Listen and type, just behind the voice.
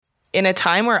In a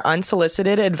time where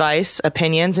unsolicited advice,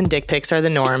 opinions, and dick pics are the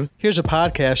norm, here's a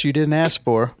podcast you didn't ask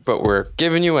for, but we're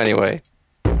giving you anyway.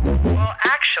 Well,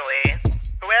 actually,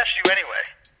 who asked you anyway?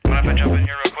 Mind if I jump in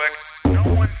here real quick?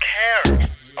 No one cares.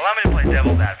 Allow me to play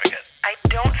devil's advocate. I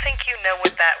don't think you know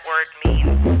what that word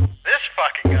means. This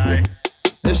fucking guy.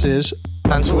 This is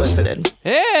unsolicited.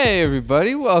 Hey,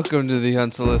 everybody. Welcome to the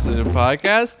Unsolicited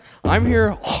Podcast. I'm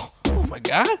here, oh my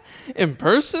God, in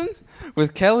person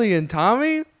with Kelly and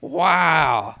Tommy.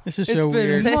 Wow. This is It's so been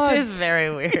weird. months. This is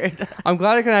very weird. I'm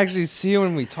glad I can actually see you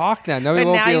when we talk now. Now we But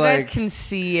won't now be you like... guys can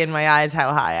see in my eyes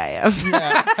how high I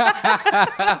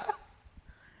am.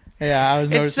 Yeah, I was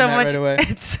noticing so that much- right away.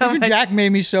 it's so Even much- Jack made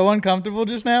me so uncomfortable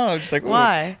just now. I was just like, "Ooh."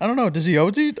 Why? I don't know. Does he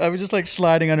Joisey? I was just like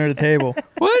sliding under the table.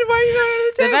 What? Why are you going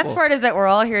to the The table? best part is that we're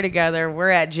all here together. We're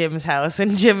at Jim's house,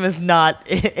 and Jim is not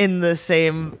in the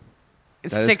same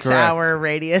is 6-hour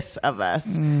radius of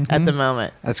us at the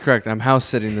moment. That's correct. I'm house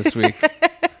sitting this week.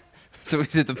 So we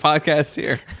did the podcast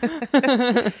here.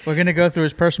 We're going to go through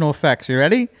his personal effects. You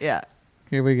ready? Yeah.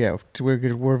 Here we go.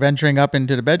 We're venturing up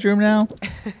into the bedroom now.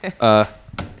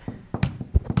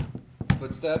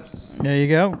 Footsteps. There you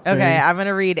go. Okay, I'm going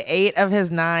to read 8 of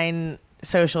his 9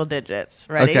 social digits.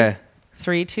 Ready? Okay.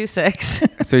 326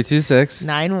 326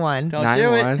 91 Don't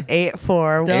do it.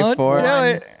 84 Don't 84. do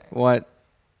it. What?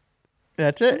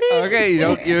 That's it. Okay,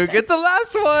 you get the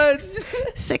last one.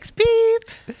 6 beep.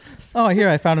 Oh, here,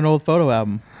 I found an old photo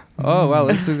album. Oh wow,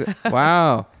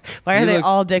 wow. Why are He they looks-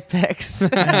 all dick pics?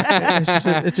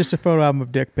 It's just a photo album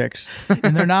of dick pics.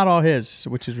 And they're not all his,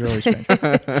 which is really strange.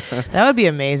 That would be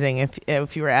amazing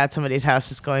if you were at somebody's house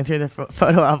just going through their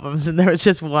photo albums and there was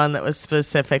just one that was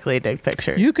specifically dick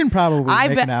pictures. You can probably I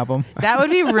make bet- an album. That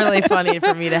would be really funny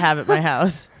for me to have at my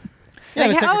house. Yeah,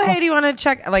 Like, it's like a hey, do you want to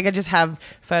check? Like, I just have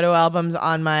photo albums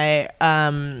on my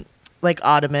like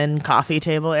ottoman coffee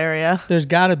table area. There's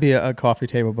got to be a coffee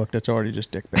table book that's already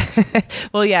just dick pics.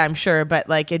 Well, yeah, I'm sure, but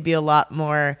like it'd be a lot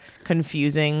more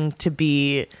confusing to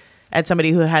be at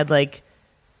somebody who had like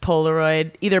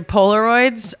either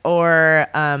Polaroids or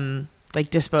like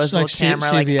disposable Like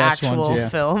camera, like CVS actual ones, yeah.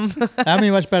 film. That'd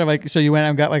be much better. Like, so you went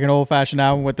and got like an old fashioned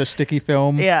album with the sticky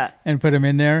film, Yeah. and put them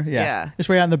in there. Yeah. Yeah. This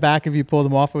way, on the back, if you pull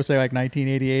them off, it would say like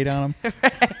 1988 on them.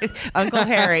 Uncle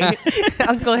Harry,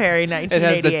 Uncle Harry, It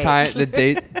 1988. has the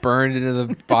date burned into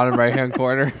the bottom right hand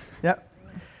corner. Yep.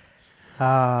 Ew.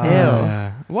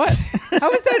 What?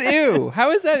 How is that ew?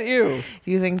 How is that ew?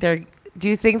 Do you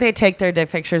think they take their dick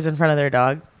pictures in front of their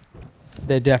dog?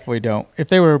 They definitely don't. If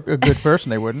they were a good person,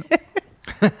 they wouldn't.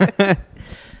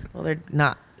 Well, they're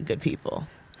not good people.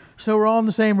 So we're all in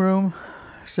the same room,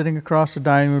 sitting across the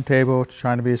dining room table,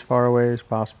 trying to be as far away as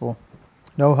possible.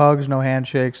 No hugs, no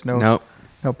handshakes, Nope.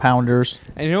 no pounders.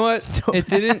 And you know what? It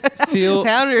didn't feel...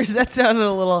 Pounders, that sounded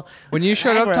a little... When you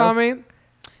showed up, Aggro. Tommy,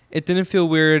 it didn't feel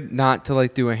weird not to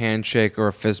like do a handshake or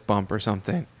a fist bump or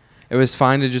something. It was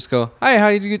fine to just go, "Hi, how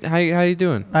you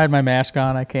doing?" I had my mask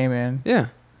on. I came in. Yeah.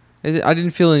 I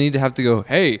didn't feel the need to have to go,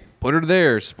 "Hey, put her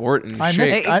there, sport," and I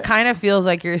shake. It kind of feels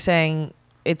like you're saying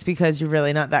it's because you're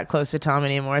really not that close to Tom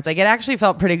anymore. It's like it actually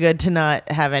felt pretty good to not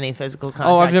have any physical contact.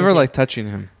 Oh, I've never with you. like touching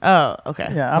him. Oh, okay.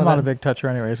 Yeah, I'm not a big toucher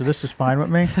anyway, so this is fine with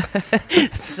me.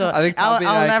 Still, I think Tommy and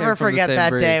I I'll came never from the forget same that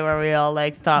breed. day where we all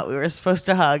like thought we were supposed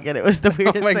to hug, and it was the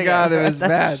weirdest Oh my thing God, ever. it was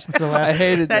bad. the last- I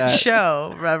hated That that.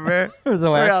 show, remember? It was the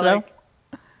We were last all show.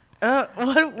 like,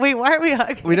 what? Wait, why are we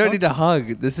hugging? We don't need to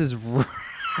hug. This is...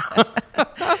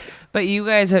 But you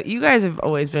guys have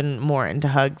always been more into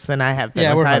hugs than I have been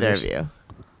Yeah, with we're either huggers. of you.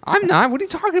 I'm not. What are you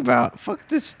talking about? Fuck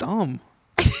this dumb.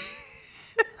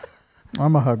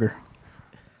 I'm a hugger.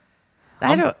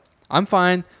 I don't. I'm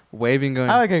fine. Waving, going.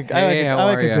 I like a "Hey, how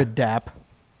are a ya?" good dap.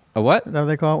 A what? Is that what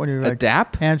they call it when you're A like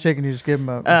dap? handshake and you just give them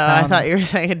a Oh, I pound? thought you were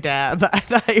saying a dab. I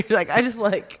thought you were like, I just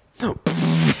like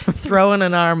throwing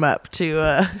an arm up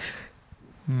to.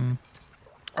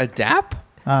 A dap?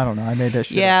 I don't know. I made that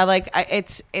shit Yeah, up. like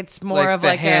it's more like of the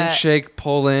like handshake,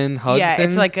 pull in, hug. Yeah, thing?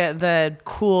 it's like the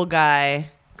cool guy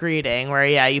greeting where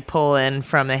you pull in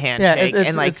from the handshake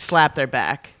and like slap their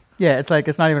back. Yeah, it's like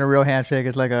it's not even a real handshake.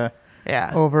 It's like a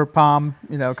Yeah. over palm,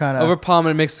 kind of over palm,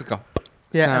 and it makes like a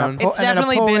Yeah, sound. and It's and then a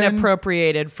definitely pull been in.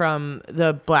 appropriated from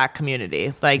the black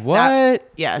community. Like What? that-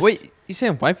 yes. Wait, you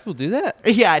saying white people do that?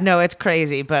 Yeah, no, it's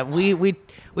crazy, but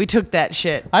we took that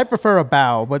shit. I prefer a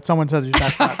bow, but someone said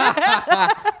that's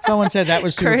not. Someone said that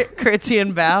was too Curtsy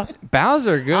and bow. Bows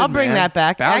are good. I'll bring man. that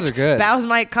back. Bows are good. Bows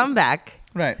might come back.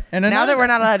 right. And Now that we're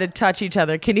not allowed to touch each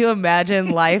other, can you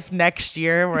imagine life next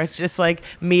year where it's just like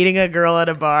meeting a girl at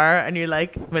a bar and you're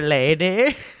like, "My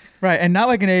lady"? Right, and not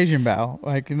like an Asian bow.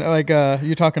 Like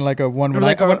you're talking like a one when,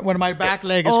 Like when my back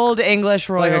leg is Old English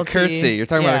royalty. Like a curtsy. You're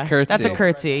talking about a curtsy. That's a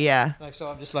curtsy, yeah. like, so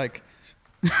I'm just like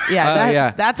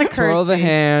Yeah, that's a curtsy. Twirl the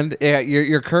hand. Yeah,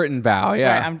 your curtain bow.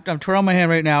 Yeah. right, I'm twirling my hand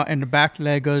right now, and the back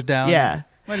leg goes down. Yeah.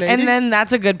 My lady? And then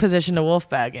that's a good position to wolf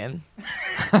bag in.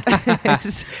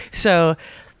 So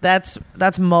that's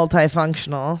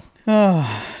multifunctional.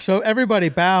 So everybody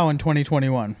bow in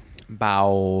 2021.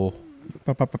 Bow.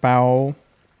 Bow.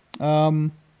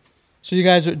 So you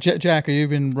guys, Jack,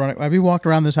 have you walked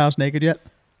around this house naked yet?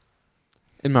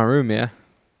 In my room, yeah.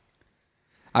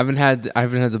 I haven't had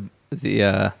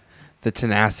the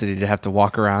tenacity to have to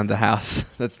walk around the house.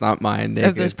 That's not mine.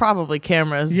 Naked. There's probably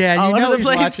cameras Yeah, all you know over the he's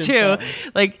place watching too. something.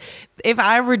 Like if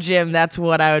I were Jim, that's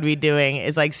what I would be doing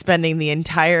is like spending the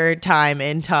entire time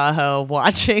in Tahoe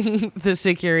watching the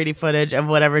security footage of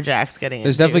whatever Jack's getting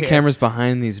There's into definitely here. cameras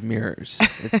behind these mirrors.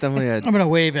 It's definitely a I'm gonna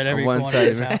wave at every one corner. side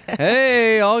of of this it. house.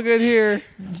 Hey, all good here.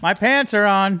 My pants are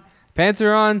on. Pants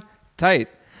are on, tight.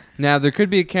 Now there could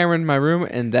be a camera in my room,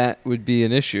 and that would be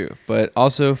an issue. But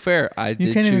also fair.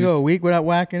 You can't even go a week without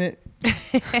whacking it.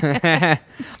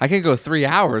 I can't go 3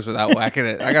 hours without whacking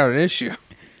it. I got an issue.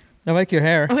 I like your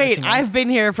hair. Wait, That's I've been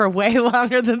here for way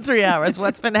longer than 3 hours.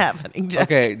 What's been happening, Jack?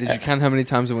 Okay, did you count how many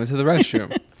times I went to the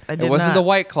restroom? I It did wasn't not. the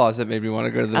White Claws that made me want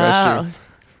to go to the Oh, restroom.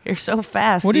 you're so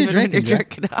fast. What are you even when drinking, you're Jack?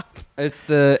 jerking up. It's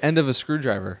the end of a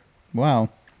screwdriver. Wow.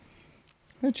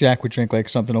 I bet Jack would drink like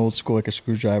something old school, like a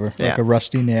screwdriver, Yeah. like a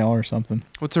rusty nail or something.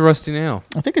 What's a rusty nail?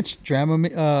 I think it's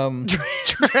Dramamine.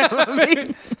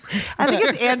 Dramamine. I think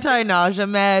it's anti-nausea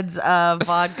meds,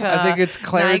 vodka. I think it's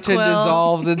Claritin NyQuil,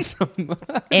 dissolved in some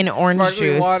in orange sparkling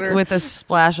juice water. with a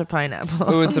splash of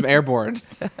pineapple. Ooh, and some airborne.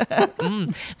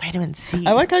 Vitamin C.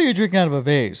 I like how you're drinking out of a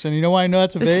vase, and you know why I know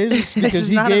that's a vase? this is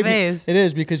not a gave vase. Me, it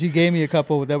is because he gave me a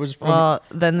couple that was from. Well,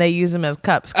 then they use them as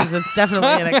cups because it's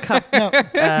definitely in a cup.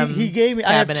 He gave me.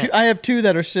 cabinet. I have two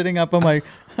that are sitting up on my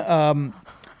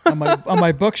on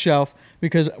my bookshelf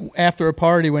because after a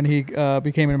party when he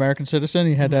became an American citizen,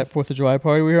 he had that 4th of July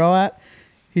party we were all at.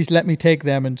 He's let me take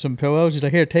them and some pillows. He's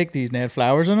like, here, take these, and they had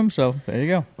flowers in them. So there you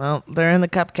go. Well, they're in the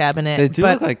cup cabinet. They do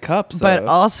look like cups, but though.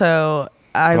 also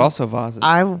But also vases.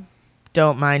 I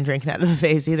don't mind drinking out of a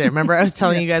vase either. Remember, I was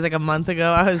telling you guys like a month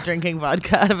ago I was drinking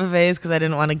vodka out of a vase because I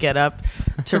didn't want to get up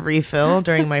to refill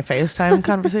during my FaceTime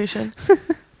conversation.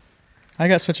 I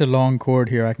got such a long cord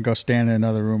here. I can go stand in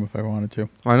another room if I wanted to.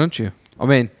 Why don't you? I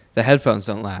mean, the headphones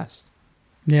don't last.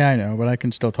 Yeah, I know, but I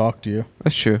can still talk to you.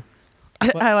 That's true.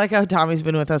 I like how Tommy's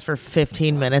been with us for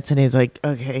 15 minutes and he's like,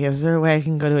 okay, is there a way I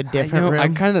can go to a different room? I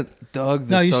kind of dug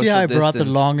the No, you see how I social brought the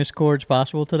distance. longest cords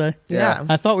possible today? Yeah.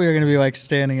 I thought we were going to be like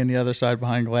standing in the other side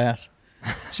behind glass.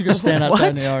 Should go stand outside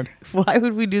in the yard. Why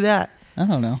would we do that? I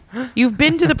don't know. You've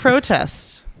been to the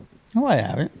protests. No, I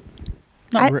haven't.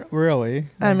 Not I- really.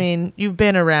 I mean, you've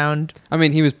been around. I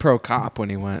mean, he was pro cop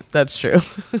when he went. That's true.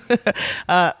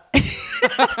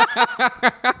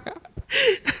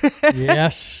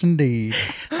 Yes, indeed.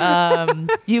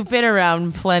 You've been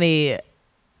around plenty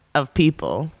of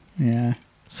people. Yeah.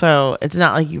 So it's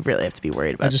not like you really have to be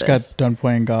worried about I just this. got done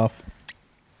playing golf.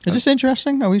 Is this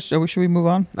interesting? Should we move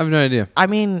on? I have no idea. I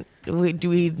mean, do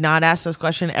we not ask this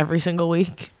question every single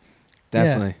week?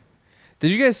 Definitely.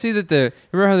 Did you guys see that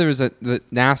remember how there was the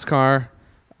NASCAR?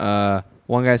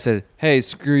 One guy said, "Hey,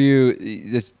 screw you!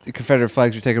 The Confederate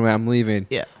flags are taken away. I'm leaving."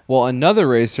 Yeah. Well, another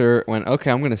racer went,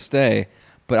 "Okay, I'm going to stay,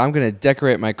 but I'm going to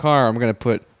decorate my car. I'm going to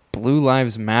put Blue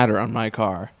Lives Matter on my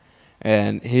car,"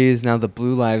 and he is now the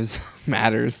Blue Lives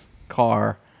Matters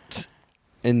car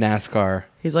in NASCAR.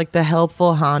 He's like the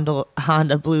helpful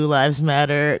Honda Blue Lives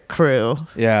Matter crew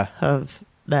Yeah, of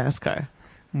NASCAR.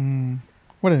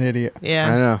 What an idiot. I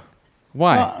Yeah. know.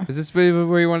 Why? Is this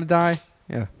where you want to die?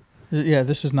 Yeah. Yeah,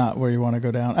 this is not where you want to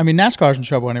go down. I mean, NASCAR's in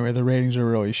trouble anyway. The ratings are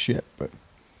really shit, but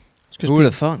it's 'cause Who would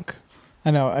have thunk?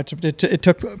 I know it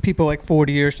took people like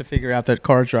 40 years to figure out that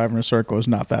cars driving a circle is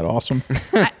not that awesome.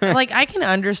 I can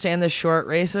understand the short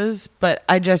races, but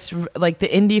I just like the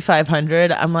Indy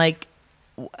 500. I'm like,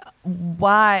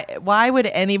 why would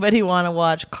anybody want to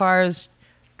watch cars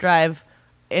drive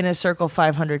in a circle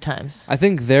 500 times? I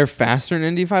think they're faster in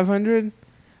Indy 500,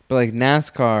 but like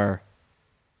NASCAR,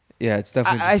 yeah, it's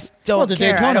definitely. I don't Well, the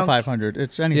care. Daytona 500,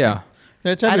 it's anything. Yeah.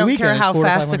 It's I every don't weekend, care it's how 400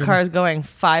 to fast the 500. car is going.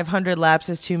 500 laps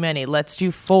is too many. Let's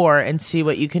do 4 and see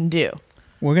what you can do.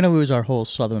 We're going to lose our whole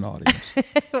southern audience.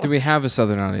 Do we have a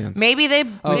southern audience? Maybe they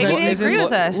well, isn't agree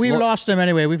with us. We've lost them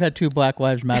anyway. We've had 2 Black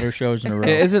Lives Matter shows in a row.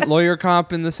 Isn't Lawyer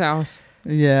Cop in the South?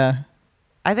 Yeah.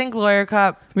 I think lawyer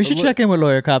cop. We should check in with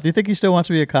lawyer cop. Do you think he still wants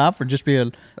to be a cop or just be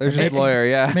a? There's just lawyer,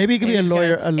 yeah. Maybe he could be a He's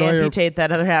lawyer. gonna A lawyer. amputate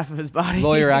that other half of his body.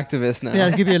 Lawyer activist now. Yeah,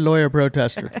 he could be a lawyer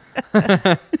protester.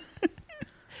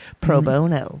 Pro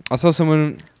bono. I saw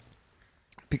someone,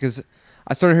 because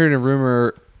I started hearing a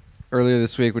rumor earlier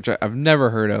this week, which I've never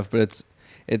heard of, but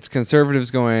it's conservatives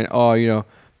going, oh,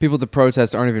 people that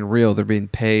protest aren't even real. They're being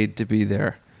paid to be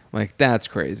there. I'm like, that's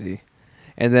crazy.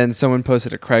 And then someone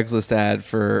posted a Craigslist ad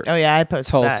for Oh yeah, I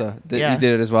posted Tulsa. that. Yeah. You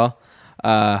did it as well.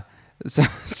 So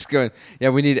it's going, yeah,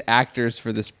 we need actors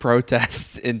for this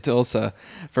protest in Tulsa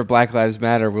for Black Lives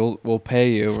Matter. We'll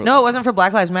pay you. No, it wasn't for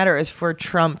Black Lives Matter. It was for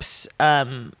Trump's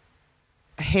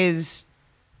his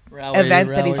event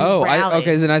that he's Oh, rally.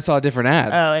 okay. Then I saw a different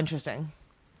ad. Oh, interesting.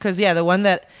 Because yeah, the one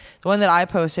that I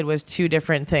posted was two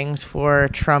different things for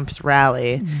Trump's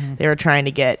rally. Mm-hmm. They were trying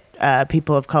to get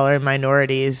people of color and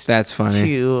minorities That's funny.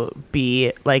 to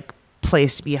be like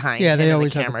placed behind. Yeah, him they in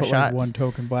always the have to camera put shots. like one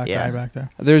token black Yeah. guy back there.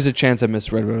 There's a chance I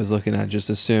misread what I was looking at. Just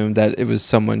assumed that it was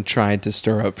someone trying to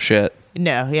stir up shit.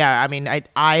 No, yeah, I mean,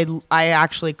 I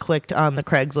actually clicked on the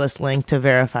Craigslist link to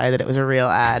verify that it was a real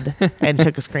ad and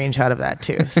took a screenshot of that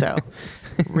too. So,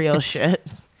 real shit.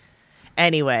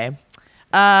 Anyway,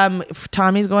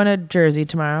 Tommy's going to Jersey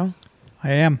tomorrow.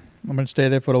 I am. I'm going to stay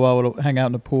there for a while. We'll hang out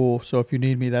in the pool. So if you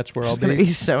need me, that's where I'll There's going to be.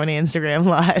 be so many Instagram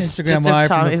lives. Instagram just live of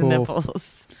from the Tommy's pool.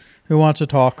 nipples. Who wants to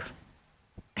talk?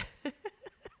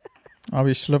 I'll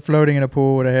be floating in a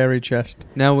pool with a hairy chest.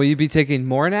 Now, will you be taking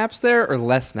more naps there or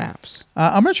less naps?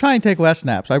 I'm going to try and take less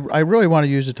naps. I really want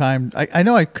to use the time. I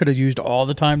know I could have used all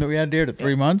the time that we had there to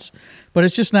 3 months, but it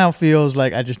just now feels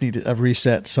like I just need a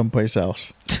reset someplace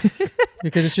else.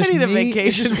 Because it's just I need a me.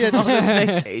 vacation. It's just, from all this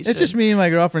vacation. it's just me and my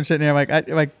girlfriend sitting there.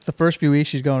 Like the first few weeks,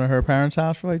 she's going to her parents'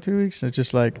 house for like 2 weeks. And it's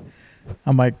just like,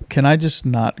 I'm like, can I just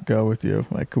not go with you?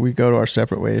 Like, could we go to our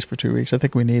separate ways for 2 weeks? I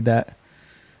think we need that.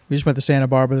 We just went to Santa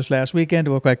Barbara this last weekend.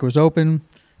 It looked like it was open.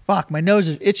 Fuck, my nose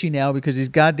is itchy now because these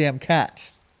goddamn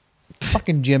cats.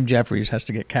 Fucking Jim Jeffries has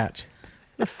to get cats.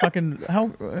 Fucking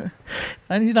how?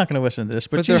 And he's not going to listen to this,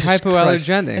 but But they're Jesus Christ.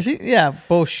 hypoallergenic. Is he? Yeah,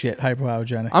 bullshit.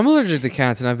 Hypoallergenic. I'm allergic to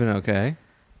cats and I've been okay.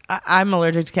 I'm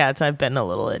allergic to cats. I've been a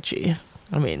little itchy.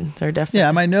 I mean, they're definitely.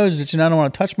 Yeah, my nose is itching. I don't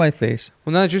want to touch my face.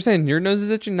 Well, now that you're saying your nose is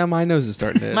itching, now my nose is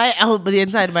starting to itch. My elbow, the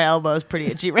inside of my elbow is pretty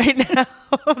itchy right now.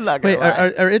 I'm not gonna Wait,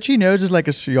 lie. are itchy noses like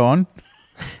a yawn?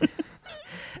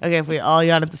 Okay, if we all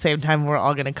yawn at the same time, we're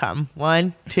all gonna come.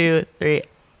 1, 2, 3.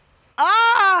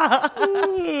 Ah!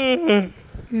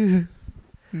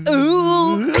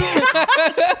 Ooh.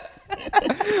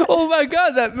 Oh my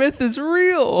God, that myth is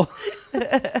real.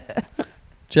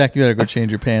 Jack, you gotta go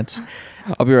change your pants.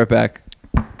 I'll be right back.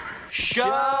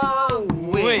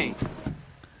 Showing.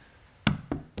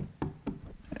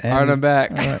 And- All right, I'm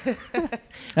back. All right.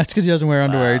 That's because he doesn't wear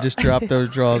underwear. He just dropped those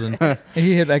drawers and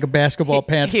he had like a basketball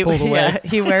pants pulled away. Yeah,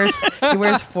 he wears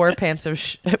 4 pants of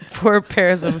 4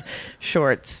 pairs of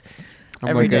shorts I'm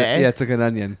every like day. yeah, it's like an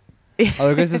onion.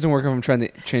 Although I guess it doesn't work if I'm trying to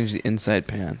change the inside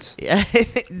pants. Yeah,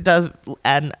 it does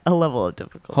add a level of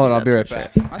difficulty. Hold on, I'll be right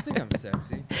that's back. for sure. I think I'm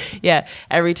sexy. Yeah,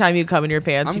 every time you come in your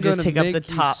pants, I'm you just gonna take up the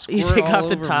make you top. You squirt take all off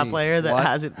the over top me, layer that slut.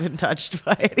 hasn't been touched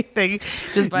by anything.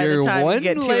 Just by You're the time one you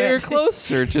get to layer it,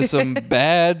 closer to some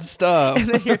bad stuff. and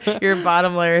then your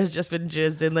bottom layer has just been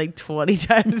jizzed in like 20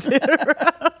 times in a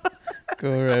row.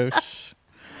 Gross.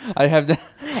 I have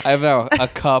now a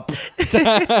cup.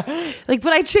 Like,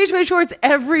 but I change my shorts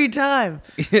every time.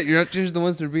 You're not changing the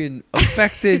ones that are being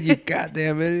affected, you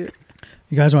goddamn idiot.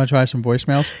 You guys want to try some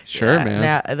voicemails? Sure, Yeah, man.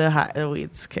 Now the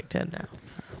weeds kicked in now.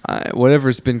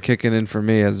 Whatever's been kicking in for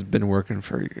me has been working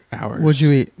for hours. What'd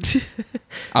you eat? We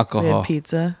Alcohol. had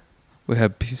pizza. We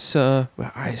had pizza. We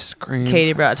had ice cream.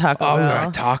 Katie brought Taco Oh, we Bell.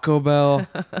 got Taco Bell.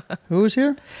 Who was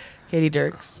here? Katie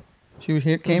Dirks. She was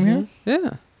here. Came here.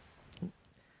 Yeah.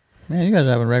 Man, you guys are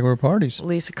having regular parties.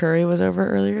 Lisa Curry was over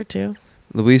earlier too.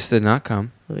 Luis did not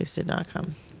come. Luis did not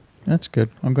come. That's good.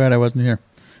 I'm glad I wasn't here.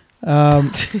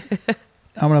 I'm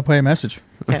gonna play a message.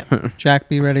 Okay. Jack,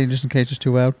 be ready just in case it's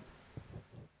too loud.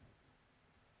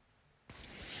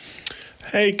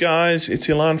 Hey guys, it's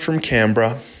Ilan from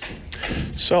Canberra.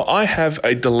 So I have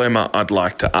a dilemma I'd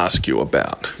like to ask you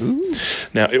about.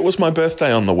 Now, it was my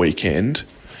birthday on the weekend,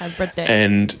 Happy birthday.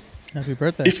 and Happy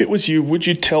birthday. if it was you, would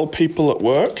you tell people at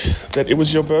work that it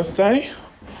was your birthday?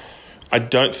 I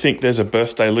don't think there's a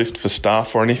birthday list for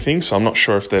staff or anything, so I'm not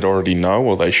sure if they'd already know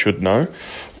or they should know.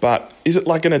 But is it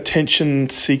like an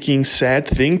attention-seeking, sad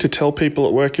thing to tell people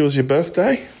at work it was your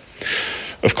birthday?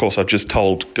 Of course, I've just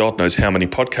told God knows how many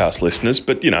podcast listeners,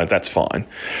 but, that's fine.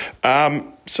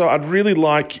 So I'd really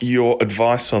like your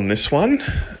advice on this one.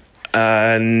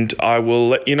 and I will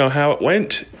let you know how it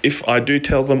went, if I do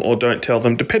tell them or don't tell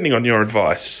them, depending on your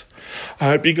advice. I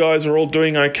hope you guys are all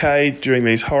doing okay during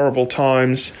these horrible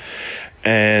times,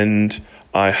 and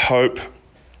I hope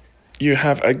you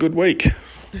have a good week.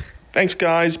 Thanks,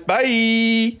 guys.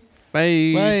 Bye.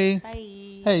 Bye. Bye.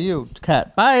 Hey, you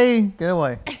cat. Bye. Get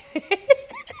away.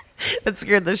 That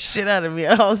scared the shit out of me.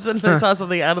 All of a sudden, I saw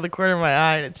something out of the corner of my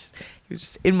eye, and it was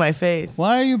just in my face.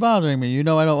 Why are you bothering me? You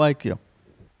know I don't like you.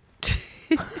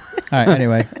 All right.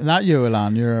 Anyway, not you,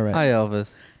 Elan. You're all right. Hi,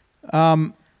 Elvis.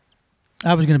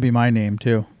 That was going to be my name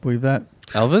too. Believe that?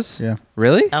 Elvis? Yeah.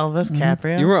 Really? Elvis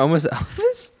Caprio. You were almost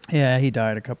Elvis? Yeah, he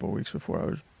died a couple of weeks before I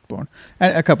was born.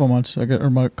 A couple of months, or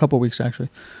a couple of weeks actually.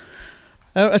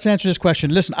 Let's answer this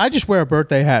question. Listen, I just wear a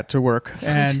birthday hat to work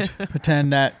and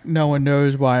pretend that no one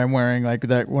knows why I'm wearing like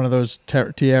that one of those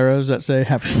tiaras that say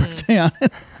 "Happy Birthday" on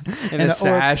it, And a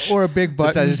sash. or a big The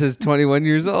button. sash says 21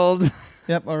 years old.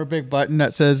 Yep, or a big button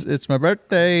that says "It's my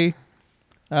birthday."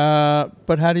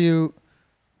 But how do you?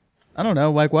 I don't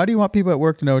know. Like, why do you want people at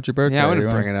work to know it's your birthday? Yeah, I wouldn't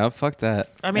bring it up. Fuck that.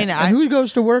 I mean, And who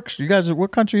goes to work? You guys,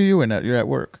 what country are you in? That you're at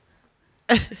work?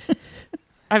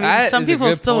 That some is a people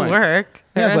good still point. work.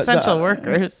 They're Yeah, but essential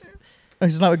workers.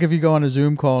 It's not like if you go on a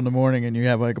Zoom call in the morning and you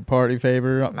have like a party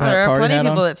favor. There are party plenty of hat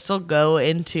people on. that still go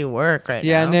into work right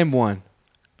Yeah, now. name one.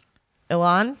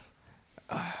 Elon?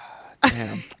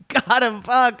 Damn. Got him.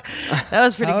 Fuck. That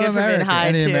was pretty How good for being American? high,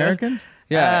 Any too. American?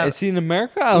 Yeah, Uh, is he in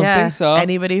America? I don't Yeah, think so.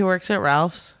 Anybody who works at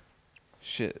Ralph's.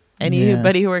 Shit.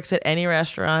 Anybody who works at any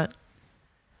restaurant.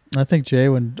 I think Jay he's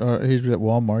at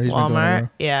Walmart. He's been going Walmart.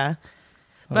 there. Yeah.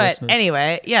 Oh, But listeners.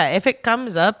 anyway, yeah, if it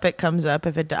comes up, it comes up.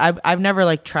 If it, I've never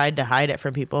like tried to hide it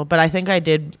from people, but I think I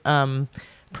did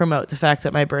promote the fact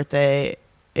that my birthday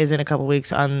is in a couple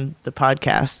weeks on the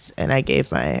podcast, and I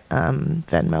gave my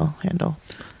Venmo handle.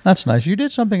 That's nice. You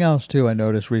did something else too. I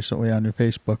noticed recently on your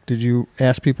Facebook. Did you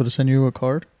ask people to send you a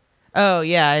card? Oh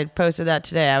yeah, I posted that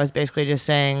today. I was basically just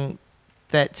saying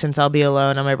that since I'll be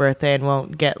alone on my birthday and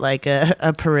won't get like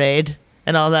a parade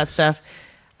and all that stuff,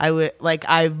 I would like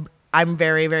I'm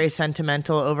very, very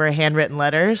sentimental over handwritten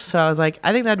letters. So I was like,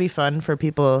 I think that'd be fun for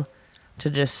people to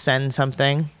just send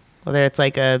something, whether it's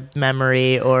like a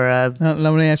memory or a. Now,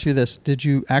 let me ask you this: did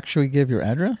you actually give your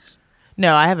address?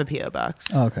 No, I have a PO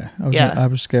box. Oh, okay. Yeah. I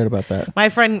was scared about that. My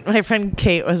friend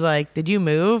Kate was like, "Did you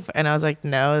move?" And I was like,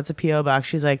 "No, it's a PO box."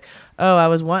 She's like, "Oh, I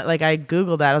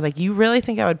Googled that." I was like, "You really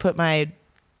think I would put my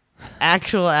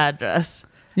actual address?"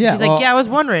 Yeah. She's like, "Yeah, I was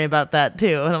wondering about that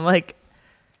too." And I'm like,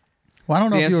 Well, I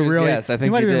don't know The if you were answer is really. yes, I think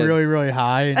you might you have been did. really, really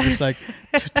high and just like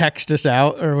text us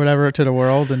out or whatever to the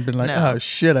world and been like, No. "Oh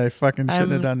shit, I fucking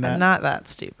shouldn't have done that." I'm not that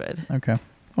stupid. Okay.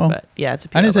 Well, But yeah, it's a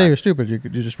PO I didn't say box. you're stupid.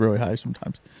 You're just really high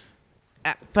sometimes.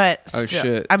 But Oh, still,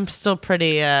 shit. I'm still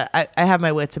pretty. I have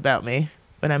my wits about me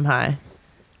when I'm high.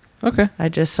 Okay. I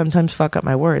just sometimes fuck up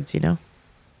my words, you know.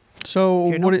 So,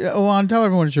 You're what? Tell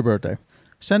everyone it's your birthday.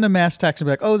 Send a mass text and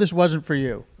be like, "Oh, this wasn't for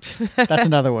you." That's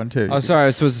another one too. Oh, sorry. I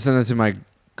was supposed to send it to my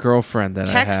girlfriend that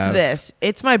I Text have. this.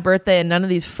 It's my birthday, and none of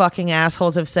these fucking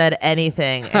assholes have said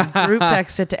anything. And group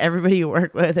text it to everybody you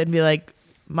work with, and be like,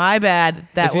 "My bad.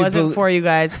 That If you wasn't for you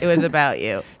guys. It was about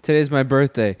you." Today's my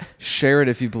birthday. Share it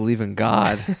if you believe in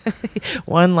God.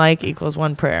 1 like equals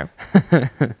 1 prayer.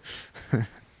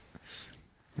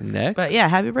 Next. But yeah,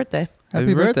 happy birthday.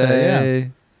 Happy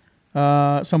birthday,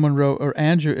 someone wrote, or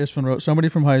Andrew Isfan wrote, somebody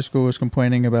from high school was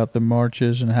complaining about the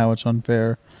marches and how it's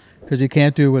unfair because he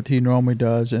can't do what he normally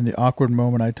does. In the awkward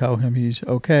moment, I tell him he's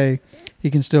okay. He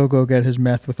can still go get his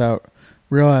meth without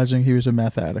realizing he was a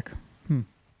meth addict.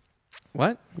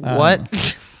 What?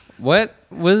 What? What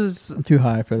was? I'm too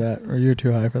high for that, or you're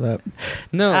too high for that.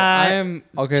 No, I am.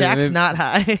 Okay. Jack's maybe- not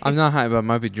high. I'm not high, but I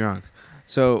might be drunk.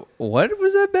 So what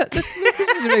was that bet? That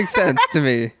doesn't make sense to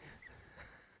me.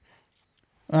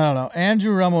 I don't know.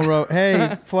 Andrew Rummel wrote,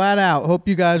 "Hey, flat out, hope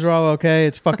you guys are all okay.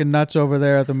 It's fucking nuts over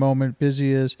there at the moment.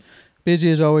 Busy as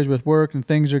always with work, and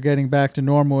things are getting back to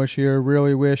normal-ish here.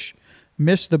 Really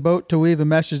missed the boat to leave a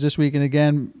message this weekend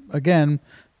again.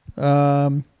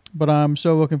 But I'm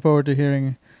so looking forward to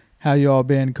hearing how you all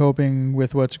been coping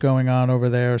with what's going on over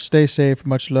there. Stay safe.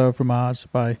 Much love from Oz.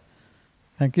 Bye."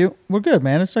 Thank you. We're good,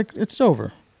 man. It's like it's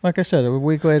over. Like I said, a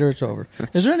week later, it's over.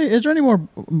 Is there any more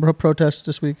protests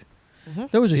this week? Mm-hmm.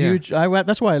 There was a Yeah. huge.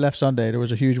 That's why I left Sunday. There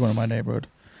was a huge one in my neighborhood,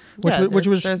 which Yeah, which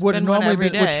there's would been have one normally every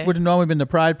been which day. would have normally been the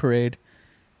Pride Parade,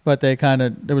 but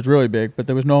it was really big. But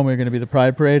there was normally going to be the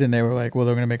Pride Parade, and they were like, well,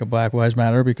 they're going to make a Black Lives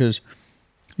Matter because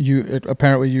it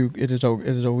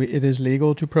is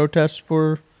legal to protest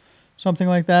for something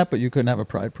like that, but you couldn't have a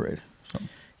Pride Parade. So.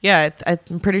 Yeah,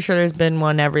 I'm pretty sure there's been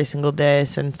one every single day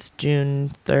since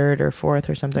June 3rd or 4th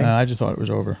or something. I just thought it was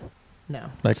over. No.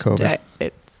 Like COVID.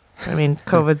 I mean,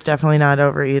 COVID's definitely not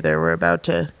over either. We're about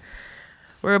to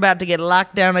get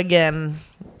locked down again.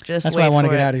 That's why I want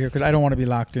to get out of here, because I don't want to be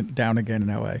locked down again in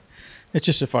LA. It's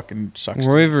just a fucking sucks.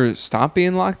 Were we ever stop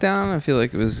being locked down? I feel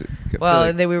like it was.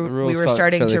 Well, we were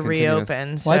starting to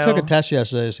reopen. So. Well, I took a test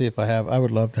yesterday to see if I have. I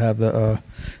would love to have the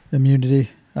immunity.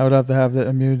 I would love to have the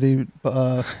immunity.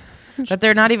 But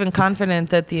they're not even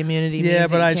confident that the immunity. Yeah,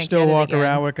 means but that I'd you still can't walk get it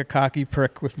around like a cocky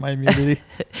prick with my immunity.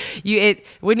 It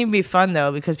wouldn't even be fun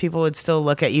though, because people would still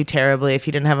look at you terribly if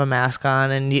you didn't have a mask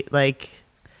on, and you, like.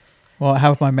 Well,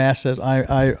 how my mask says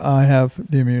I have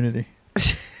the immunity.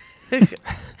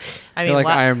 I mean, like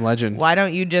I Am Legend. Why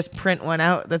don't you just print one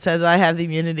out that says I have the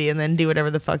immunity and then do whatever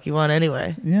the fuck you want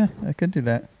anyway? Yeah, I could do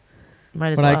that.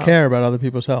 Might as but well. I care about other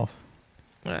people's health.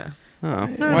 Yeah. Oh,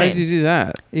 why did you do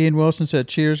that? Ian Wilson said,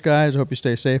 "Cheers, guys. I hope you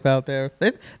stay safe out there."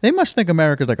 They must think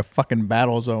America's like a fucking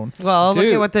battle zone. Well, Dude,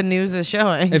 look at what the news is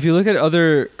showing. If you look at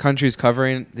other countries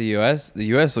covering the U.S.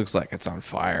 looks like it's on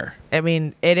fire. I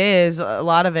mean, it is. A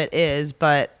lot of it is,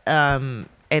 but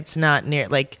it's not near.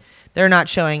 Like, they're not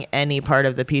showing any part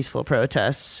of the peaceful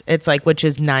protests. It's like, which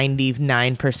is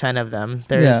 99% of them.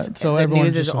 So the everyone's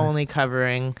news is just like, only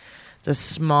covering the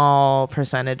small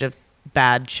percentage of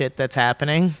bad shit that's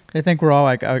happening. They think we're all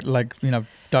like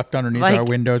ducked underneath our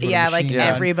windows. With a machine gun.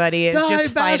 Everybody is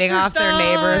just fighting off their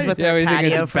neighbors with their we think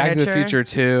patio it's furniture. Back to the Future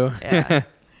too. Yeah.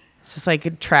 It's just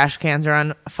like trash cans are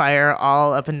on fire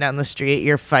all up and down the street.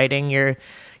 You're fighting your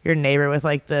neighbor with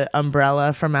like the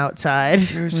umbrella from outside.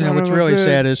 What's really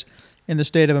sad is in the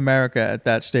state of America,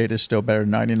 that state is still better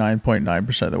than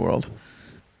 99.9% of the world.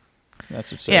 That's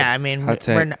what's sad. Yeah, I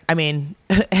mean,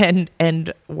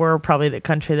 and we're probably the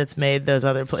country that's made those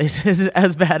other places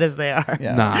as bad as they are.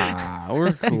 Yeah. Nah,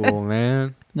 we're cool,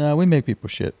 man. No, we make people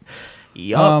shit.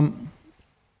 Yup.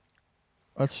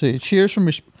 Let's see. Cheers from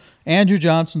Andrew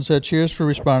Johnson said, "Cheers for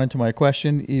responding to my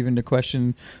question, even though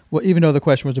the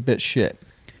question was a bit shit.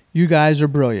 You guys are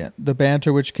brilliant. The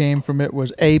banter which came from it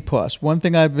was A+. One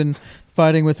thing I've been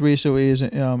fighting with recently is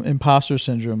imposter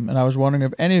syndrome, and I was wondering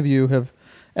if any of you have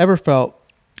ever felt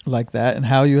like that and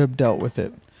how you have dealt with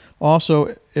it.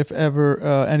 Also, if ever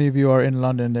any of you are in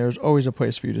London, there's always a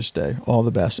place for you to stay. All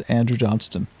the best, Andrew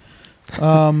Johnston." It's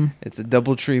a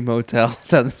DoubleTree motel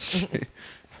down the street.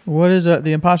 What is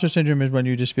the imposter syndrome? Is when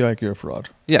you just feel like you're a fraud.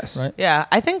 Yes. Right? Yeah,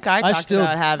 I think I talked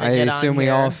about having I it on assume we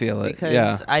here all feel it, because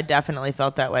yeah. I definitely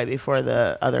felt that way before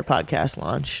the other podcast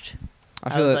launched.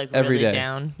 I feel was it like every really day.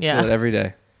 down. I feel it Yeah. every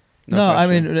day. No, I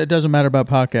question. mean, it doesn't matter about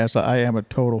podcasts. I am a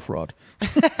total fraud.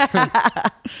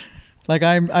 Like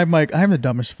I'm the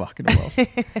dumbest fuck in the world.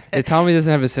 Hey, Tommy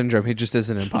doesn't have a syndrome. He just is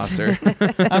an imposter.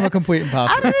 I'm a complete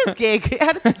imposter. How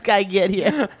did this guy get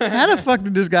here? How the fuck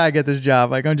did this guy get this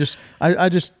job? Like I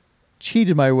just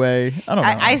cheated my way. I don't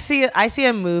know. I see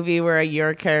a movie where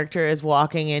your character is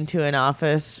walking into an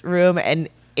office room and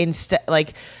instead,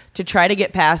 like, to try to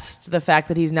get past the fact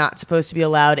that he's not supposed to be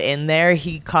allowed in there,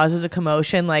 he causes a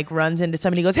commotion, like runs into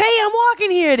somebody, goes, "Hey, I'm walking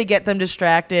here," to get them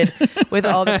distracted with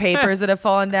all the papers that have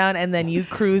fallen down, and then you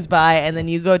cruise by, and then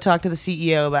you go talk to the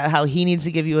CEO about how he needs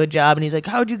to give you a job, and he's like,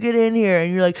 "How'd you get in here?"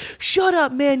 And you're like, "Shut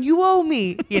up, man, you owe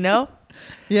me," you know?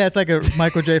 Yeah, it's like a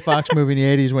Michael J. Fox movie in the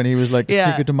 80s when he was like, "The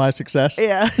secret to my success."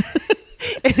 Yeah.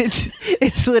 And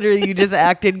it's literally you just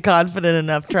acted confident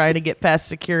enough trying to get past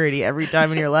security every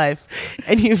time in your life,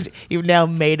 and you've now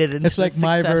made it into It's like a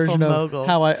my successful version mogul.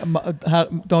 of how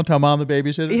Don't Tell Mom the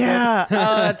Babysitter. Yeah.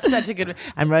 Oh, that's such a good.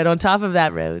 I'm right on top of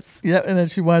that, Rose. Yeah, and then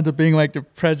she winds up being like the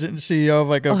president and CEO of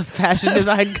like A fashion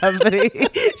design company.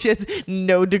 She has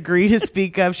no degree to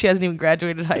speak of. She hasn't even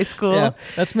graduated high school. Yeah,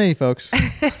 that's me, folks.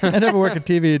 I never worked at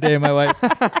TV a day in my life.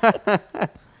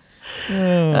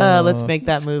 Let's make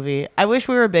that movie. I wish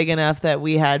we were big enough that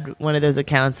we had one of those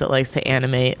accounts that likes to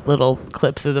animate little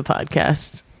clips of the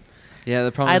podcast. Yeah,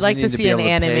 the problem is I'd like we to need see be an able to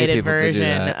pay animated people to do version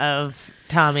that. of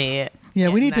Tommy. Yeah,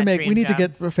 we need to getting that dream job.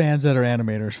 get fans that are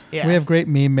animators. Yeah. We have great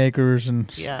meme makers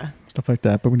and Yeah. stuff like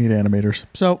that, but we need animators.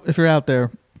 So if you're out there,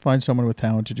 find someone with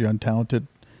talent, you untalented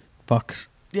fucks.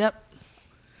 Yep.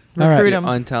 All right. Recruit You them.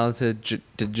 untalented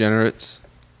degenerates.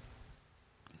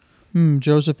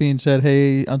 Josephine said,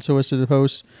 "Hey, unsolicited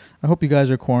hosts, I hope you guys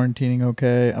are quarantining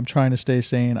okay. I'm trying to stay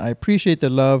sane. I appreciate the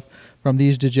love from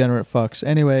these degenerate fucks.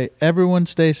 Anyway, everyone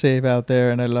stay safe out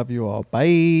there, and I love you all.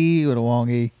 Bye," with a long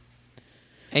E.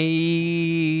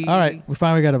 Hey. All right, we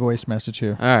finally got a voice message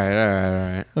here. All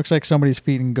right. Looks like somebody's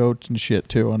feeding goats and shit,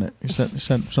 too, on it. You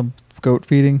sent some goat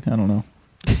feeding? I don't know.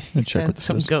 He Check what sent this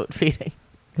some is. goat feeding.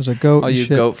 There's a goat All and you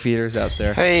shit. goat feeders out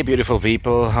there. Hey, beautiful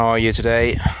people. How are you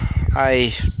today?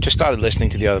 I just started listening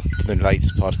to the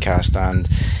latest podcast, and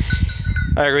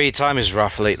I agree, time is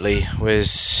rough lately.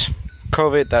 Was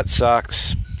COVID, that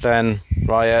sucks. Then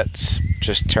riots,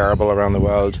 just terrible around the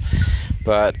world.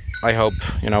 But I hope,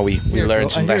 we learn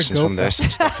some lessons from this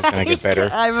and stuff is going to get better.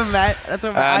 That's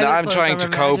what and I'm trying to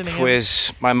cope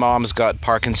with, my mom's got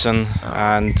Parkinson,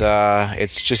 and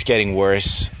it's just getting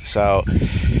worse. So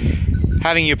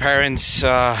having your parents,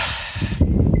 that's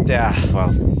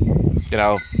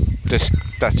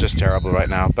just terrible right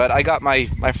now. But I got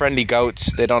my friendly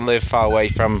goats. They don't live far away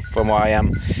from where I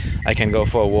am. I can go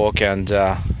for a walk and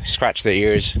scratch their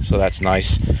ears, so that's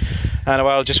nice. And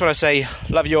well, just want to say,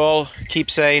 love you all.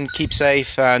 Keep sane, keep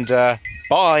safe, and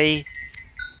bye.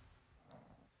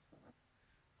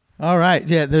 All right.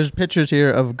 Yeah, there's pictures here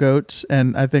of goats,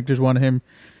 and I think there's one of him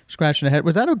scratching the head.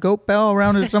 Was that a goat bell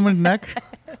around someone's neck?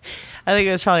 I think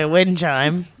it was probably a wind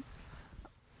chime.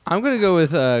 I'm going to go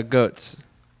with goats.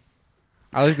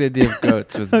 I like the idea of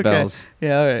goats with bells.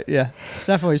 Yeah, all right. Yeah,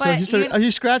 definitely. But Are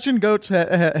you scratching goat's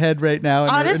head right now?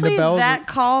 Honestly, in the bells? that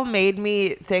call made me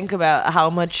think about how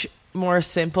much more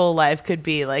simple life could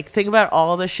be. Like, think about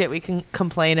all the shit we can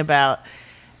complain about.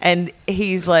 And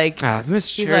he's like, all this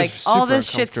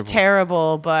shit's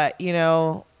terrible, but,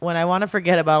 when I want to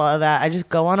forget about all of that, I just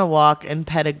go on a walk and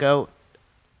pet a goat.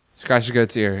 Scratch a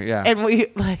goat's ear, yeah. And we,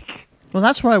 like... Well,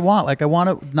 that's what I want. Like, I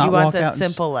want to not walk out. You want that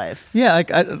simple life. Yeah, like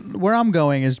where I'm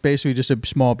going is basically just a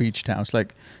small beach town. It's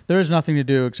like there is nothing to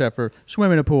do except for swim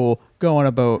in a pool, go on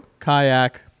a boat,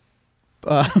 kayak.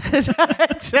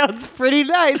 That sounds pretty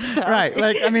nice, Tommy. Right.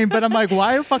 Like, I mean, but I'm like,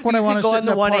 why the fuck would I want to go sit on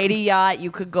the 180 yacht?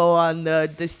 You could go on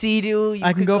the Sea-Doo.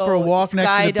 I can go for a walk next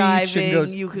to the beach.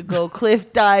 And you could go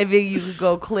cliff diving. You could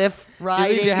go cliff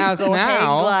riding. You leave your house now. Hang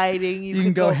gliding. You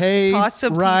can go hay toss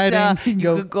some riding. Pizza.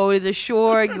 You could go to the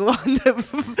shore and go on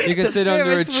the. You can sit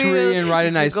under a tree and write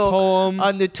a nice poem.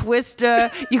 On the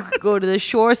Twister. You could go to the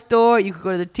shore store. You could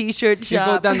go to the T-shirt shop.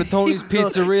 You go down to Tony's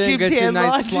Pizzeria and get you a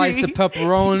nice slice of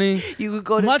pepperoni. You could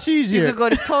go to much easier. You could go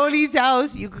to Tony's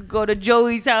house. You could go to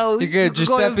Joey's house. You could go to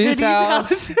Giuseppe's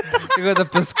house. You go to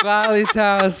Pasquale's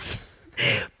house.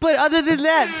 But other than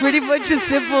that, pretty much a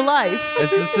simple life.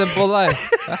 It's a simple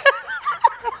life.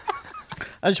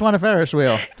 I just want a Ferris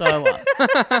wheel. That's all I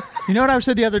want. You know what I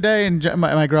said the other day? And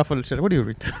my girlfriend said, "What are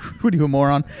you, a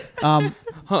moron?"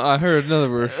 I heard another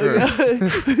word first.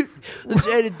 Let's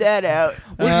edit that out.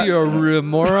 What are you, a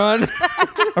moron?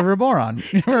 A remoron.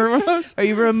 You remember those? Are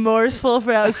you remorseful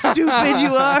for how stupid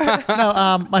you are?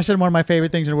 No, I said one of my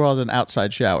favorite things in the world is an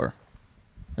outside shower.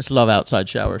 I just love outside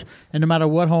showers. And no matter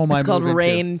what home I move into. It's called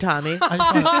rain, Tommy.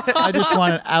 I just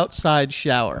want an outside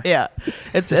shower. Yeah.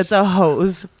 It's a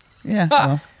hose. Yeah,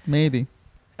 well, maybe.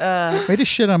 Way to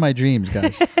shit on my dreams,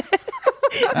 guys.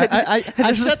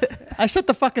 I set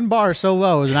the fucking bar so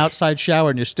low as an outside shower,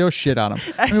 and you still shit on them.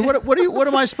 I mean, what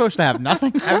am I supposed to have?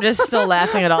 Nothing. I'm just still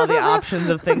laughing at all the options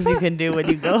of things you can do when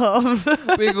you go home.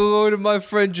 We can go to my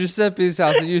friend Giuseppe's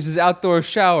house and use his outdoor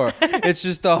shower. It's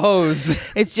just a hose.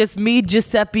 It's just me,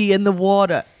 Giuseppe, in the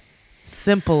water.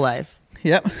 Simple life.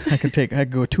 Yep. I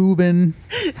could go tubing.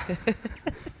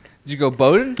 Did you go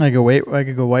boating? I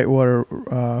could go whitewater.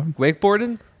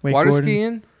 Wakeboarding? Water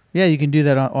skiing? Yeah, you can do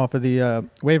that off of the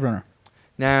Wave Runner.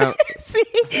 Now, see,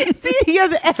 he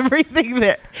has everything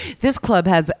there. This club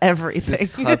has everything.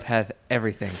 This club has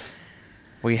everything.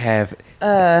 We have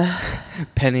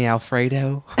Penny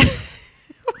Alfredo.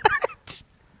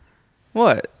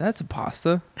 What? That's a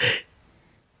pasta.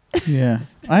 Yeah,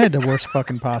 I had the worst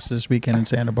fucking pasta this weekend in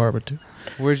Santa Barbara too.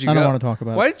 Where'd you go? I don't want to talk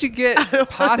about it. Why did you get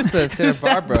pasta in Santa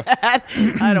Barbara?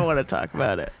 I don't want to talk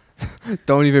about it.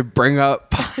 Don't even bring up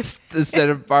pasta,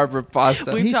 Santa Barbara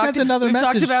pasta. He sent another message.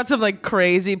 We've talked about some like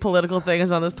crazy political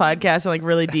things on this podcast and like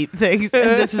really deep things. And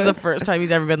this is the first time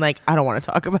he's ever been like, I don't want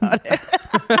to talk about it.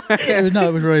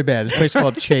 It was really bad. It's a place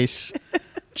called Chase.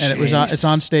 And it's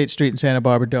on State Street in Santa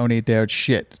Barbara. Don't eat there. It's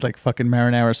shit. It's like fucking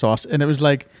marinara sauce. And it was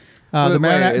like is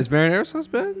marinara sauce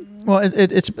bad? Well,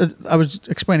 it's. I was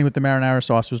explaining what the marinara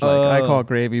sauce was like. I call it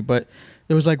gravy, but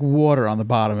there was like water on the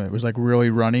bottom. It was like really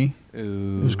runny.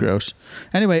 Ooh. It was gross.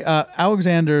 Anyway,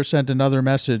 Alexander sent another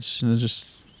message, and it's just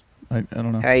I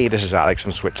don't know. Hey, this is Alex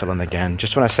from Switzerland again.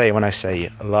 Just when I say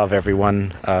I love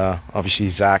everyone. Obviously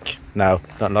Zach. No,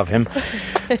 don't love him.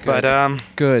 But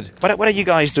good. What are you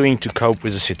guys doing to cope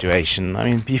with the situation? I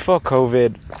mean, before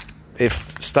COVID,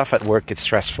 if stuff at work gets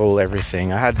stressful,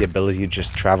 everything, I had the ability to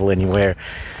just travel anywhere,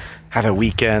 have a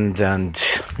weekend, and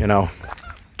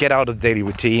get out of the daily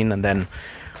routine. And then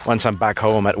once I'm back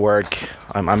home at work,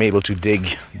 I'm able to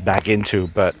dig back into.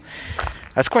 But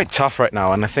that's quite tough right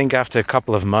now. And I think after a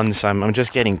couple of months, I'm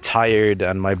just getting tired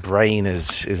and my brain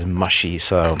is mushy.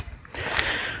 So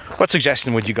what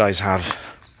suggestion would you guys have?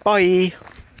 Bye.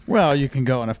 Well, you can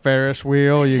go on a Ferris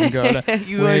wheel. You can go to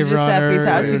You go to Wave Giuseppe's Runner,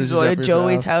 house. You can go to Giuseppe's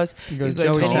Joey's house. You You go can to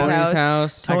go to Joey's Tony's house. house.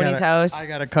 house. Tony's house. I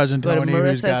got a cousin Go to Tony who's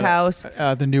Marissa's got house.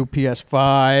 The new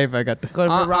PS5. I got the. Go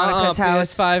to Veronica's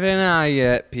house. PS5 ain't out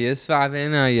yet. PS5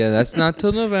 ain't out yet. That's not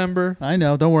till November. I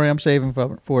know. Don't worry. I'm saving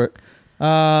for it. What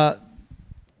Are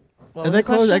was they the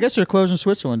closed? question? I guess they're closed in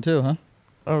Switzerland too, huh?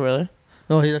 Oh, really?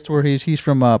 Oh, that's where he's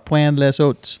from. Plan les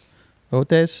Hôtes.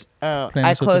 Hôtes. Oh, Playing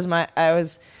I this with closed my. I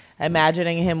was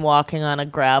imagining him walking on a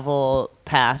gravel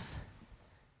path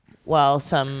while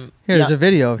some Here's a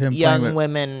video of him playing young with.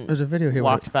 women There's a video here.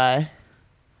 walked by.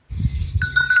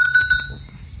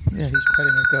 Yeah, he's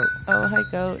petting a goat. Oh, hi,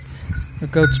 goats. The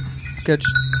goats.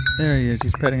 There he is.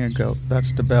 He's petting a goat.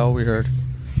 That's the bell we heard.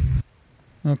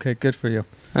 Okay, good for you.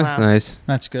 That's Wow. nice.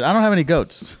 That's good. I don't have any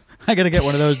goats. I got to get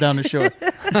one of those down the shore.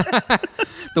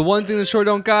 The one thing the shore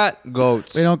don't got,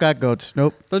 goats. We don't got goats.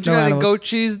 Nope. Don't you No got any animals. goat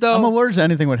cheese though? I'm allergic to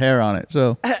anything with hair on it.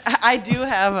 So I do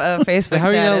have a Facebook How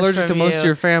are you not status allergic to from most you. of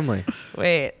your family?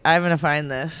 Wait, I'm gonna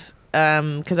find this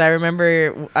because I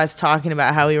remember us talking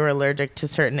about how we were allergic to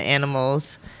certain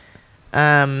animals.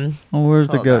 where's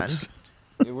the Hold goats?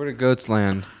 Yeah, where do goats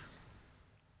land?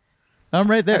 I'm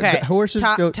right there. Okay, Horses,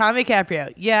 goats. Tommy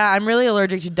Caprio. Yeah, I'm really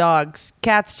allergic to dogs.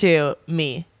 Cats too.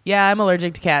 Me. Yeah, I'm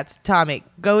allergic to cats. Tommy,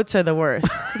 goats are the worst.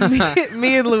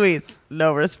 me and Luis,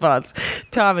 no response.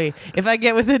 Tommy, if I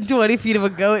get within 20 feet of a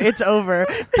goat, it's over.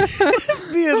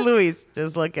 Me and Luis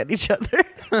just look at each other.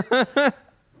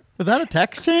 Was that a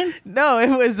text chain? No, I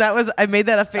made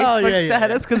that a Facebook yeah.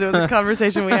 status because it was a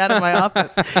conversation we had in my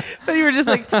office. But you were just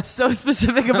like so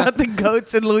specific about the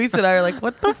goats, and Luis and I are like,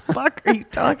 what the fuck are you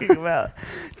talking about?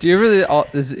 Do you really?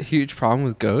 There's a huge problem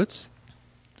with goats.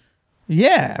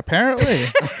 Yeah, apparently.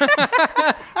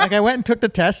 Like I went and took the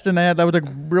test, and that was a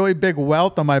really big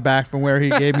welt on my back from where he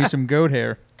gave me some goat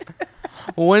hair.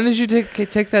 Well, when did you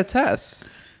take that test?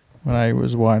 When I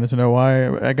was wanting to know why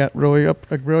I got really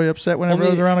upset when I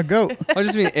Well, rose around a goat. I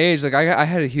just mean age. Like I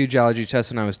had a huge allergy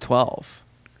test when I was 12.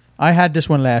 I had this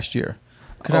one last year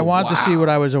because I Oh, wanted to see wow. what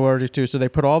I was allergic to. So they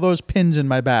put all those pins in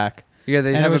my back. Yeah, they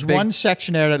And have there was a big. one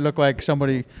section there that looked like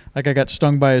somebody, like I got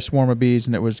stung by a swarm of bees,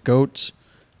 and it was goats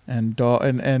and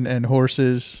and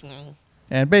horses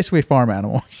and basically farm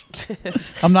animals.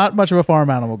 I'm not much of a farm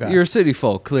animal guy. You're a city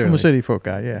folk, clearly. I'm a city folk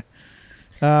guy, yeah.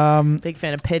 Big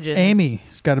fan of pigeons.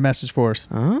 Amy's got a message for us.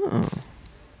 Oh.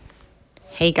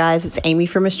 Hey guys, it's Amy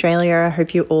from Australia. I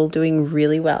hope you're all doing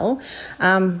really well.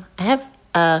 I have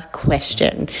a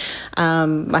question.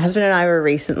 My husband and I were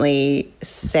recently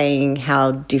saying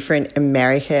how different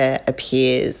America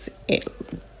appears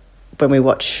when we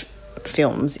watch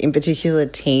films, in particular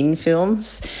teen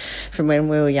films from when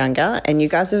we were younger. And you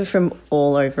guys are from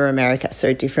all over America,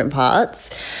 so different parts.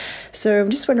 So I'm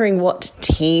just wondering what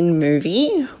teen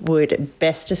movie would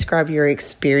best describe your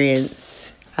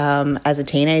experience as a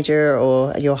teenager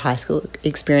or your high school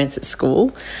experience at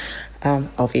school,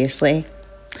 obviously.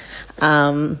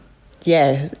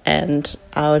 Yeah, and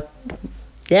I would,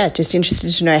 just interested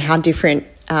to know how different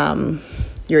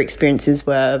your experiences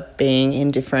were being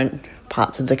in different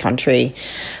parts of the country.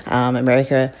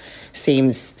 America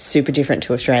seems super different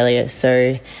to Australia,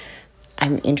 so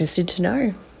I'm interested to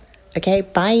know. Okay,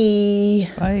 bye.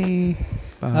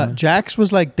 Bye. Jax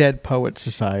was like Dead Poets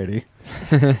Society.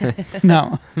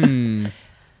 No.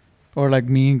 Or like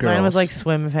Mean Girls. Mine was like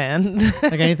Swim Fan.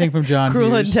 like anything from John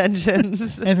Cruel Hughes.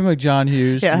 Intentions. Anything like John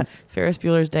Hughes. Yeah, Ferris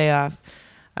Bueller's Day Off.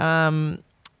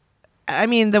 I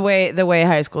mean, the way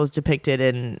high school is depicted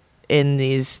in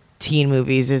these teen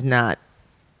movies is not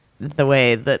the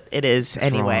way that it is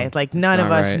anyway. wrong. Like none It's of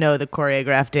not us right. know the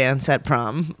choreographed dance at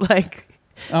prom. Like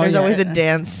Oh, there's yeah. always a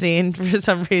dance scene for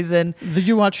some reason. Did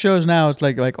you watch shows now? It's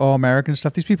like all American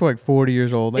stuff. These people are like 40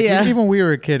 years old. Like Yeah. even when we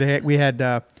were a kid, we had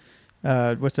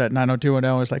what's that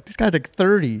 90210? It's like this guy's like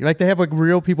 30. Like they have like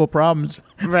real people problems.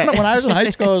 Right. When I was in high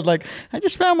school, I was like, I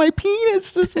just found my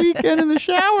penis this weekend in the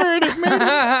shower, and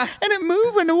it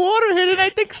moved when the water hit it. I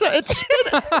think so.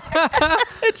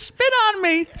 It spit on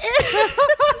me.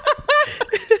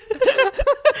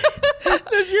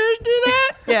 Does yours do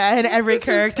that? Yeah, and every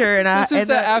character in This is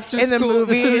the after in the school.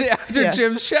 movie. This is the after Yeah.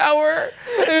 gym shower,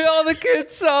 and all the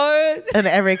kids saw it. And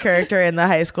every character in the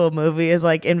high school movie is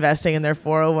like investing in their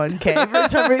 401k for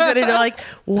some reason. And you're like,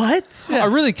 what? I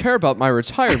really care about my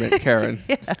retirement, Karen.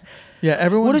 Yeah,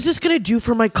 everyone. What is this going to do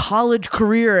for my college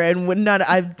career? And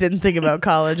I didn't think about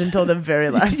college until the very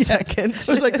last second. It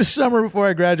was like the summer before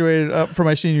I graduated up for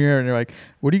my senior year, and they're like,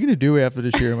 "What are you going to do after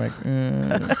this year?" I'm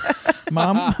like,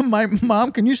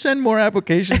 "Mom, can you send more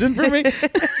applications in for me?"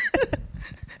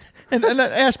 And I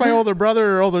asked my older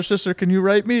brother or older sister, "Can you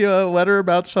write me a letter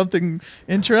about something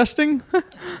interesting?"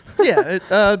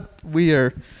 We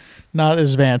are not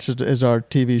as advanced as our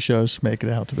TV shows make it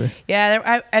out to be.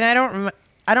 Yeah,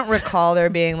 I don't recall there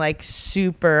being like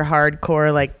super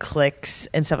hardcore like cliques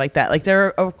and stuff like that. Like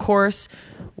there, of course,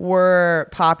 were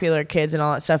popular kids and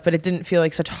all that stuff, but it didn't feel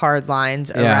like such hard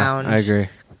lines around. I agree.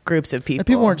 Groups of people. And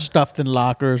people weren't stuffed in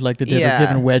lockers like they did, Yeah.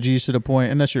 giving wedgies to the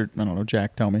point. Unless you're, I don't know,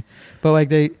 Jack, tell me. But like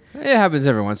they, It happens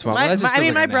every once in a while. but that just feels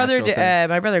like my a brother, natural thing.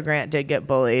 my brother Grant did get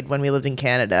bullied when we lived in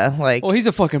Canada. Like, Well, he's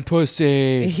a fucking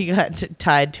pussy. he got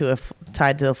tied to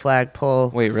the flagpole.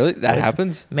 Wait, really? That with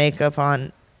happens? Makeup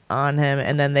on him,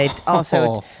 and then they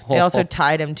also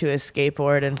tied him to a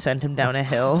skateboard and sent him down a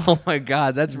hill. Oh my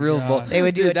god, that's real bull. They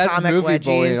would do Dude, that's atomic movie wedgies.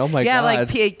 bullying. Oh my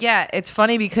god. It's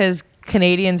funny because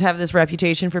Canadians have this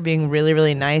reputation for being really,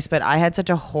 really nice, but I had such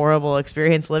a horrible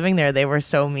experience living there. They were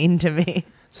so mean to me.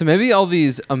 So maybe all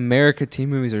these America teen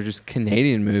movies are just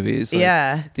Canadian movies. Like,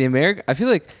 Yeah. I feel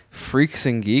like Freaks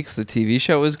and Geeks, the TV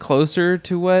show, was closer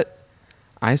to what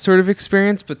I sort of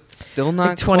experienced, but still not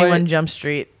Like 21 quite. Jump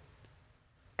Street.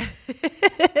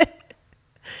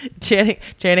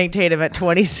 Channing Tatum at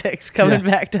 26 coming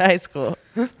back to high school.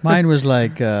 mine was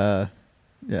like,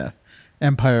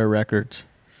 Empire Records.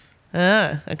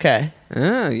 Okay.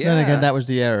 Yeah. Then again, that was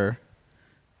the error.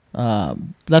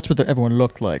 That's what everyone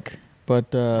looked like. But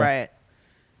Right.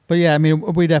 But yeah, I mean,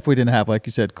 we definitely didn't have, like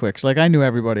you said, quicks. Like I knew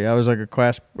everybody. I was like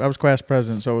I was class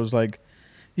president, so it was like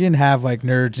you didn't have like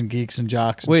nerds and geeks and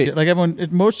jocks. And Wait. shit. Like everyone,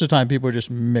 most of the time, people were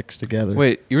just mixed together.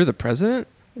 Wait, you were the president?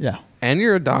 Yeah. And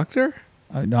you're a doctor?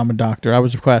 No, I'm a doctor. I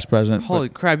was a class president. Holy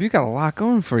crap, you got a lot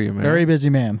going for you, man. Very busy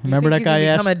man. Remember that guy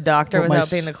asked? Become a doctor what my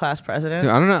without being the class president?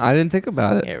 Dude, I don't know. I didn't think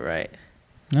about it. Yeah, right.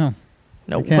 No.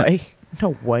 No You can't. way.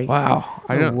 No way. Wow.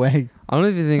 I No don't. way. I don't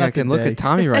even think Not I can look today. at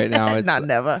Tommy right now. It's, Not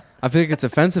never. I feel like it's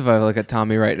offensive if I look at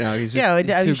Tommy right now. He's just Yeah,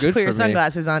 he's you too should good put for your me.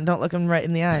 sunglasses on. Don't look him right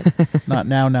in the eyes. Not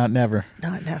now, not never.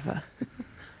 Not never.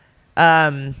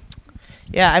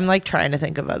 Yeah, I'm like trying to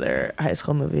think of other high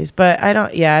school movies, but I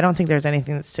don't think there's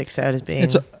anything that sticks out as being.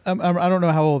 I don't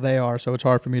know how old they are, so it's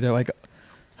hard for me to like.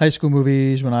 High school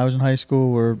movies when I was in high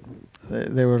school were,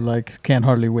 they were like Can't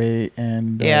Hardly Wait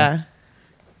and yeah.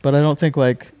 But I don't think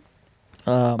like.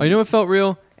 Oh, you know what felt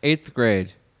real? 8th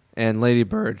grade and Lady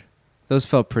Bird. Those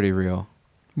felt pretty real.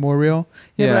 More real,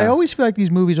 yeah. But Yeah. I always feel like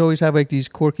these movies always have like these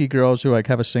quirky girls who like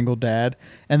have a single dad,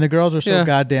 and the girls are so Yeah.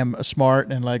 goddamn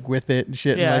smart and like with it and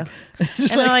shit. Yeah. And, like, it's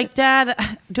just And they're like,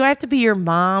 Dad, do I have to be your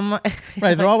mom?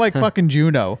 right, they're all like fucking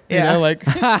Juno. Yeah. You know, like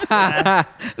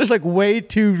just like way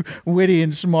too witty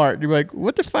and smart. You're like,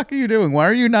 what the fuck are you doing? Why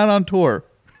are you not on tour?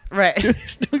 Right.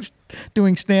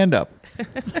 Doing stand up.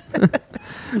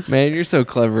 Man, you're so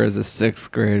clever as a 6th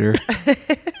grader.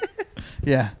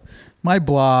 Yeah. My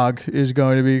blog is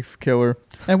going to be killer.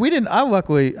 And we didn't, I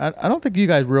don't think you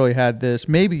guys really had this.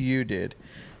 Maybe you did.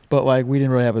 But like, we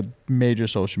didn't really have a major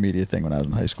social media thing when I was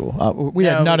in high school. We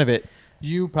had none of it.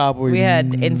 You probably. We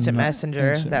had Instant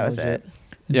Messenger. That was it.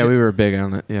 Yeah, we were big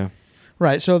on it. Yeah.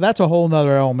 Right. So that's a whole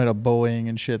nother element of bullying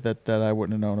and shit that I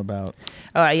wouldn't have known about.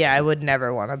 Oh, yeah, I would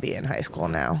never want to be in high school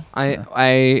now.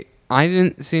 I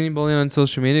didn't see any bullying on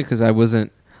social media because I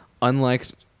wasn't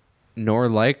unliked nor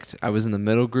liked. I was in the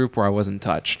middle group where I wasn't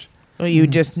touched. Well, you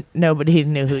just, nobody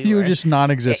knew who you were. You were just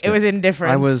non-existent. It was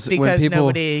indifference I was- when because people-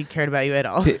 nobody cared about you at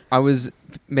all. I was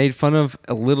made fun of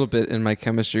a little bit in my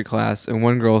chemistry class, and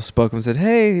one girl spoke and said,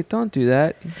 "Hey, don't do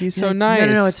that. He's so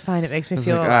nice." No, it's fine. It makes I me was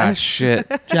feel like, ah, shit.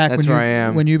 Jack, That's when where I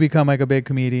am. When you become like a big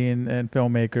comedian and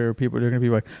filmmaker, people are going to be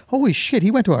like, holy shit, he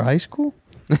went to our high school?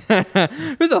 Who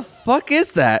the fuck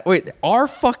is that? Wait, our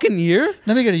fucking year?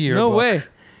 Let me get a year. No way.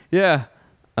 Yeah.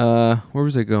 Where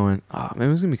was I going? Oh, man,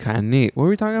 it was gonna be kind of neat. What were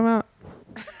we talking about?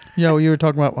 Yeah, well, you were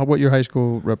talking about what your high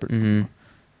school Mm-hmm.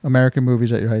 American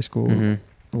movies at your high school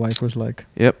Mm-hmm. life was like.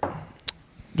 Yep.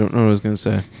 Don't know what I was gonna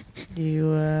say.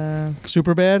 You,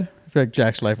 Super bad? I feel like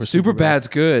Jack's life was Super bad's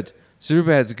good. Super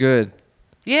bad's good.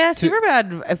 yeah,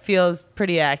 Superbad feels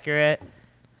pretty accurate.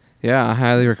 Yeah, I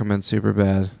highly recommend Super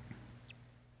bad.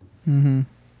 Mm-hmm.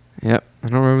 Yep. I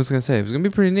don't remember what I was gonna say. It was gonna be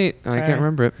pretty neat. I Sorry. can't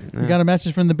remember it. You got a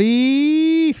message from the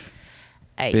beef.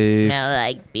 I Beef. smell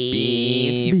like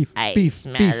beef. Beef, I beef,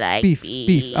 smell beef, like beef, beef.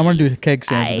 beef. I want to do a keg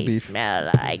stand for I the beef.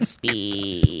 smell like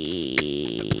beef.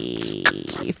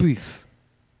 Beef.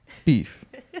 Beef.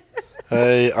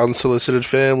 Hey, unsolicited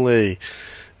family.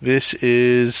 This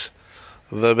is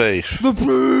the beef. The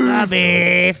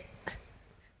beef.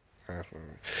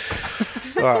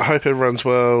 I hope everyone's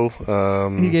well.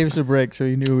 He gave us a break, so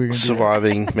he knew we were going to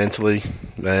Surviving mentally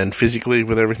and physically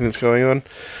with everything that's going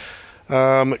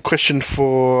on. Question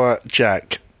for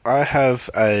Jack. I have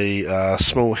a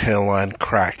small hairline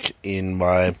crack in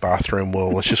my bathroom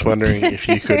wall. I was just wondering if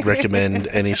you could recommend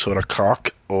any sort of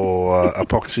caulk or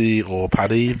epoxy or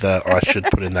putty that I should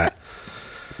put in that.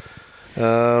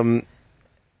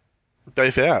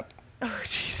 Beef out. Oh,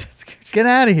 jeez, that's good. Get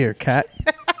out of here, cat.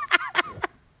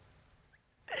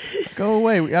 Go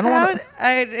away. I don't want to.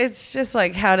 It's just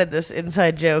like, how did this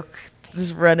inside joke,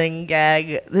 this running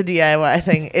gag, the DIY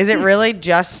thing, is it really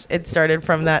just, it started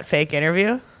from that fake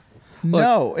interview?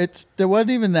 No, there wasn't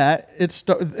even that.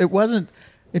 It wasn't.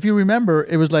 If you remember,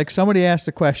 it was like somebody asked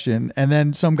a question, and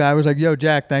then some guy was like, "Yo,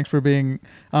 Jack, thanks for being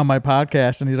on my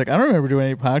podcast." And he's like, "I don't remember doing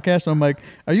any podcast." And I'm like,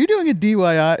 "Are you doing a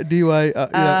DIY?"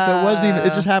 So it wasn't even.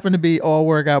 It just happened to be all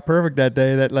work out perfect that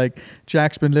day. That like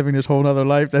Jack's been living this whole other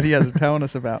life that he hasn't telling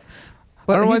us about.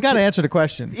 But he's got to answer the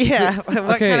question. Yeah.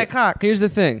 What kind of cock? Here's the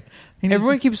thing.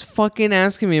 Everyone keeps fucking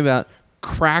asking me about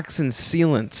cracks and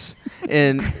sealants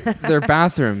in their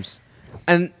bathrooms.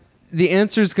 And the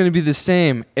answer is going to be the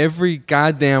same every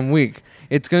goddamn week.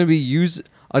 It's going to be use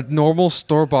a normal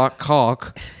store-bought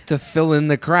caulk to fill in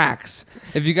the cracks.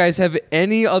 If you guys have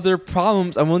any other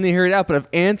problems, I'm willing to hear it out. But I've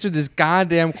answered this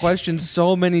goddamn question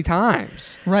so many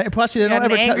times. Right. Plus, they don't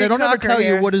ever tell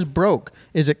you what is broke.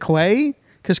 Is it clay?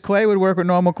 Because clay would work with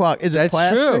normal caulk. Is it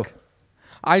plastic? True.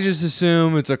 I just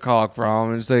assume it's a caulk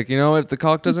problem. It's like, if the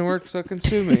caulk doesn't work, so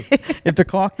sue me. If the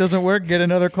caulk doesn't work, get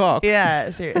another caulk. Yeah,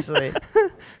 seriously.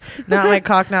 Not my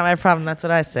caulk, not my problem. That's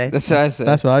what I say. That's what I say.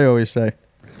 That's what I always say.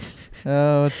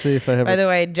 Let's see if I have. By the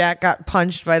way, Jack got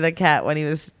punched by the cat when he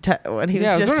was just telling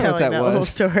that whole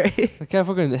story. The cat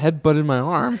fucking headbutted my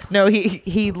arm. No, he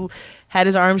had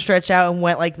his arm stretched out and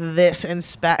went like this and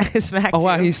smacked. Oh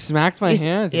wow, he smacked my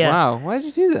hand. Yeah. Wow, why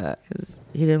did you do that? Because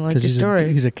he didn't like your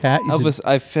story. He's a cat. Elvis,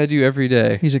 I fed you every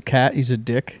day. He's a cat. He's a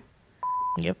dick.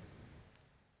 Yep.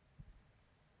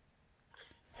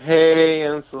 Hey,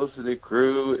 unsolicited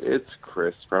crew, it's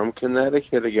Chris from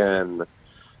Connecticut again.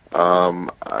 I'm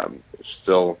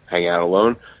still hanging out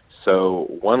alone. So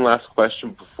one last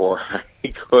question before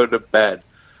I go to bed.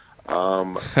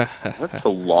 What's the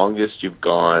longest you've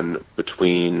gone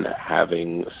between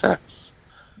having sex?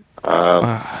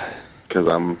 Because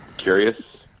I'm curious.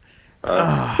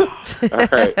 All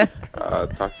right.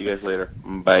 Talk to you guys later.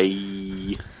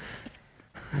 Bye.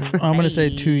 I'm going to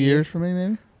say 2 years for me,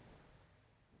 maybe.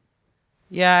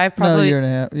 Yeah, I've probably a year and a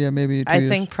half. Yeah, maybe 2 years. I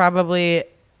think probably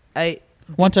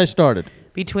once I started.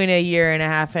 Between a year and a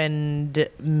half and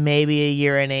maybe a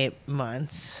year and 8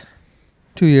 months.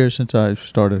 2 years since I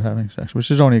started having sex,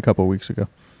 which is only a couple of weeks ago.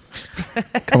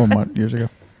 Years ago.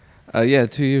 Yeah,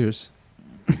 2 years.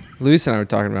 Luis and I were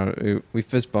talking about it. We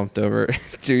fist bumped over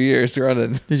 2 years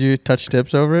running. Did you touch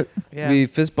tips over it? Yeah. We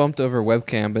fist bumped over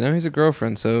webcam, but now he's a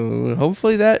girlfriend, so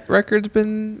hopefully that record's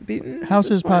been beaten. How's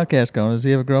his podcast going? Does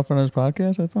he have a girlfriend on his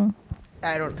podcast, I thought?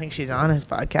 I don't think she's on his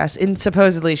podcast. And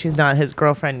supposedly she's not his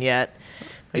girlfriend yet.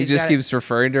 He just keeps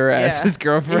referring to her as his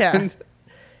girlfriend. Yeah.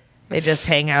 They just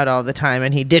hang out all the time,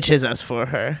 and he ditches us for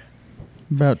her.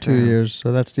 About 2 years.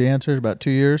 So that's the answer, about 2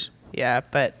 years? Yeah,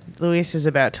 but Luis is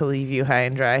about to leave you high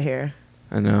and dry here.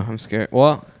 I know. I'm scared.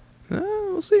 Well,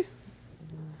 we'll see.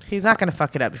 He's not going to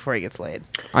fuck it up before he gets laid.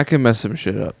 I can mess some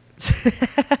shit up.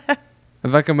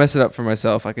 If I can mess it up for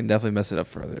myself, I can definitely mess it up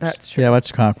for others. That's true. Yeah,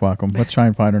 let's cockwalk him. Let's try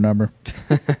and find her number.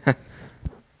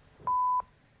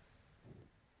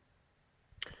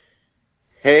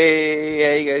 Hey,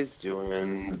 how you guys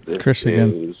doing? This Chris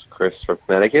again. is Chris from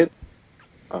Connecticut.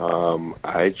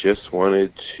 I just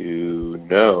wanted to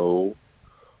know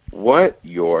what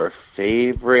your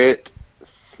favorite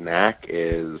snack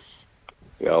is.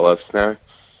 We all love snacks.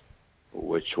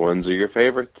 Which ones are your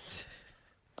favorites?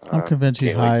 I'm convinced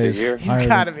he's high. He's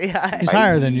got to be high. He's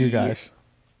higher than you guys.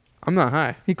 I'm not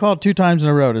high. He called 2 times in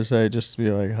a row to say, just to be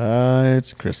like, hi,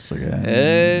 it's Chris again.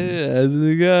 Hey, how's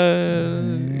it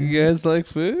going? You guys like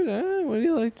food? What do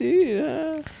you like to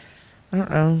eat? I don't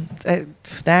know.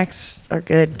 Snacks are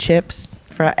good. Chips.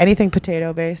 Anything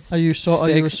potato based. Are you a salt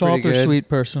or sweet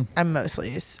person? I'm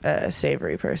mostly a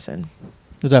savory person.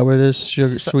 Is that what it is?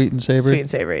 Sugar, sweet and savory? Sweet and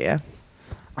savory, yeah.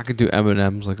 I could do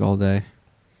M&M's like all day.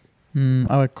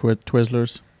 I like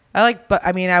Twizzlers.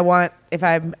 If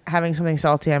I'm having something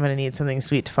salty, I'm going to need something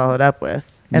sweet to follow it up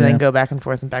with. And then go back and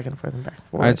forth and back and forth and back and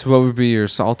forth. All right, so what would be your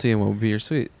salty and what would be your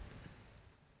sweet?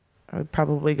 I would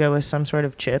probably go with some sort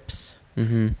of chips.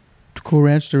 Mm-hmm. Cool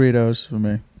Ranch Doritos for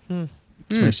me.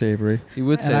 It's my savory. You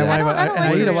would say and that.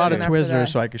 I eat a lot of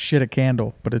Twizzlers so I could shit a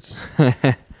candle, but it's...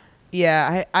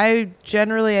 Yeah, I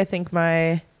generally, I think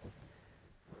my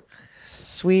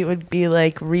sweet would be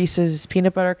like Reese's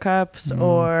peanut butter cups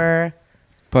or...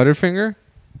 Butterfinger?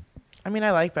 I mean,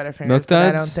 I like Butterfingers, Milk but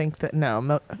I Duds? don't think that. No,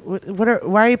 milk.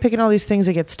 Why are you picking all these things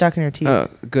that get stuck in your teeth?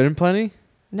 Good and Plenty?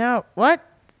 No, what?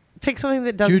 Pick something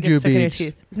that doesn't Juju get stuck beads. in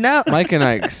your teeth. No. Mike and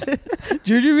Ike's.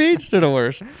 Juju beads? They're the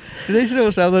worst. Do they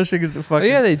still sell those things at the Oh, fucking...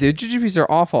 yeah, they do. Jujubes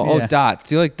are awful. Yeah. Oh, Dots.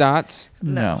 Do you like Dots?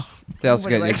 No. They also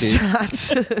Nobody get in your likes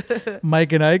teeth. shots.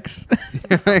 Mike and Ike's.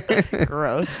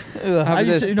 Gross. I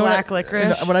this? you know Black what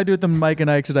licorice? what I do with the Mike and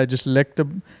Ike's is I just lick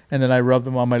them and then I rub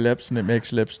them on my lips and it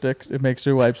makes lipstick. It makes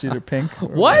their wipes either pink or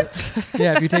What?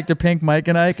 Yeah, if you take the pink Mike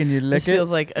and Ike and you lick This it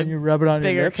feels like and a you rub it on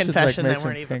your bigger lips, confession it than like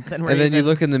we're makes even. them pink. Than we're And then you even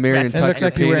look in the mirror and It It touch looks your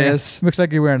like, you're wearing, penis. looks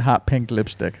like you're wearing hot pink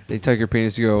lipstick. They tug your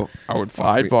penis. You go, I would fuck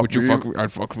I'd me. fuck Would you you. fuck me?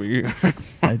 I'd fuck me.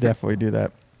 I definitely do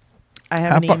that. I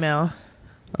have an How email.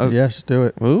 Oh. Yes, do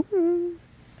it. Ooh.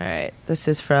 All right. This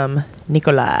is from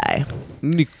Nikolai.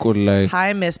 Nikolai.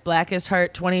 Hi, Miss Blackest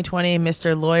Heart 2020,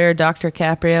 Mr. Lawyer, Dr.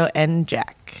 Caprio, and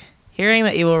Jack. Hearing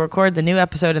that you will record the new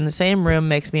episode in the same room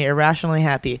makes me irrationally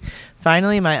happy.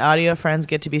 Finally, my audio friends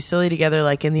get to be silly together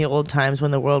like in the old times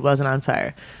when the world wasn't on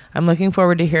fire. I'm looking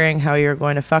forward to hearing how you're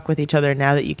going to fuck with each other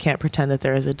now that you can't pretend that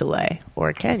there is a delay.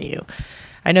 Or can you?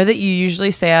 I know that you usually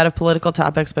stay out of political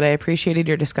topics, but I appreciated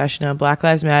your discussion on Black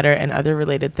Lives Matter and other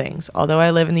related things. Although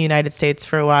I lived in the United States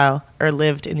for a while,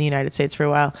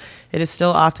 it is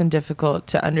still often difficult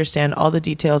to understand all the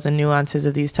details and nuances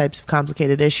of these types of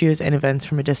complicated issues and events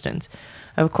from a distance.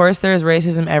 Of course, there is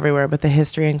racism everywhere, but the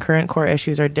history and current core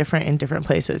issues are different in different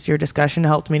places. Your discussion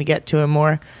helped me to get to a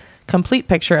more complete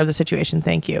picture of the situation.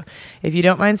 Thank you. If you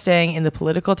don't mind staying in the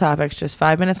political topics just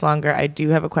 5 minutes longer, I do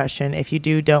have a question. If you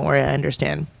do, don't worry, I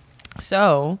understand.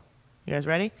 So, you guys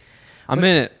ready? I'm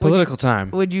in it. Political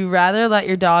time. Would you rather let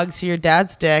your dog see your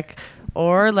dad's dick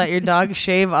or let your dog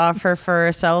shave off her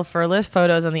fur, sell furless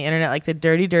photos on the internet like the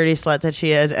dirty, dirty slut that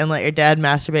she is, and let your dad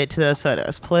masturbate to those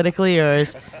photos? Politically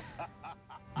yours,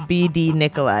 BD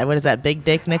Nikolai. What is that? Big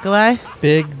Dick Nikolai?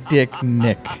 Big Dick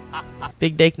Nick.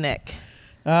 Big Dick Nick.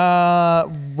 Wait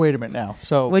a minute now.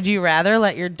 So Would you rather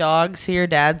let your dog see your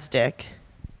dad's dick?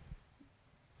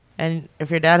 And if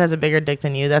your dad has a bigger dick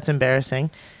than you, that's embarrassing.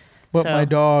 But So- my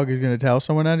dog is going to tell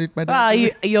someone I need my dog. Well,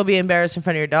 you'll be embarrassed in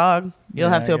front of your dog. You'll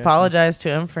Yeah, have to I guess so. apologize to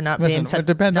him for not Listen, being it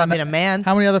depends not on being a man.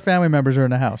 How many other family members are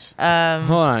in the house?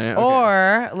 Hold on. Okay.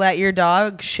 Or let your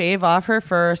dog shave off her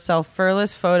fur, sell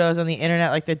furless photos on the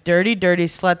internet like the dirty, dirty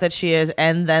slut that she is,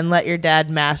 and then let your dad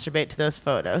masturbate to those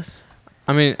photos.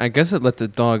 I mean, I guess I'd let the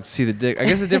dog see the dick. I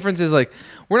guess the difference is like,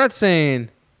 we're not saying.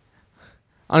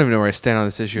 I don't even know where I stand on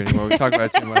this issue anymore. We talk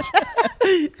about it too much.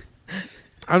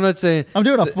 I'm not saying I'm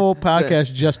doing a full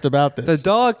podcast just about this. the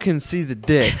dog can see the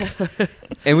dick,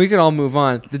 and we can all move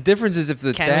on. The difference is if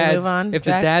the Can we move on, if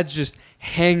Jack? the dad's just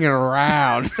hanging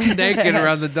around naked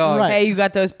around the dog. Right. Hey, you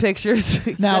got those pictures?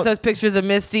 You Now- got those pictures of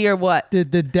Misty or what?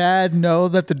 Did the dad know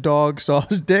that the dog saw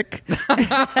his dick?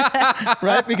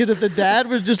 Right? Because if the dad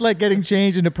was just like getting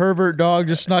changed and the pervert dog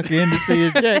just snuck in to see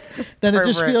his dick, then it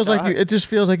just Pervert feels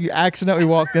dog. like you accidentally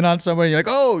walked in on somebody and you're like,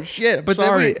 oh shit, But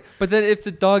sorry. then if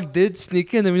the dog did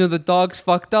sneak in, then we know the dog's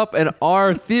fucked up, and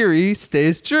our theory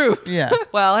stays true. Yeah.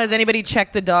 Well, has anybody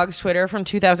checked the dog's Twitter from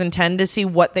 2010 to see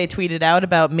what they tweeted out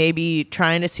about maybe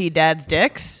trying to see dad's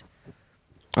dicks?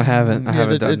 I haven't. I Yeah,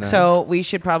 haven't the- done it's- that. So we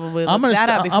should probably look I'm gonna that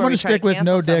up before I'm we gonna try to stick with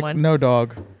cancel no dick, someone. no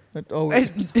dog.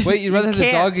 Wait, you'd rather have the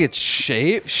can't. dog get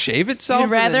shave itself? You'd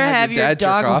rather than have your dad jerk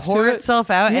dog off to whore it? itself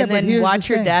out Yeah, and but then here's watch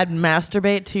the your thing. dad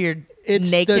masturbate to your It's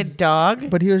naked dog?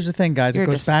 But here's the thing, guys. You're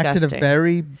It goes back to the disgusting.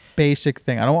 very basic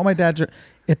thing. I don't want my dad to.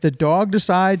 If the dog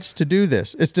decides to do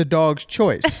this, it's the dog's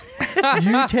choice.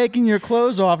 You taking your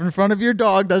clothes off in front of your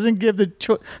dog doesn't give the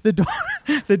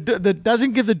dog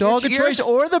doesn't give the dog It's a your- choice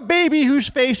or the baby whose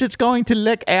face it's going to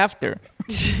lick after.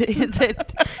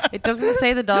 It doesn't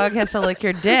say the dog has to lick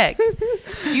your dick.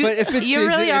 You, But if it sees you're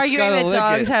really it, it's arguing gotta that lick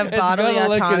dogs it. have It's bodily gotta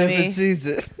lick it autonomy. if it sees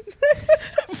it.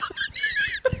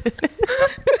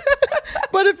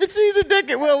 But if it sees a dick,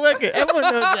 it will lick it. Everyone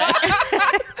knows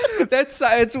that. That's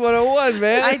Science 101,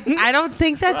 man. I don't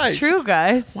think that's Right. true,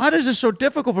 guys. Why is this so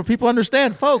difficult for people to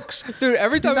understand, folks? Dude,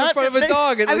 every time I'm in Not front of a the thing-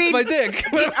 dog, it I licks mean, my dick.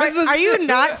 What am I supposed Are to you do?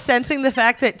 not sensing the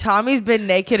fact that Tommy's been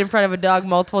naked in front of a dog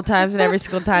multiple times, and every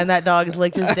single time that dog has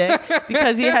licked his dick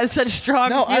because he has such strong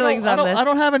No, feelings I on don't. this? I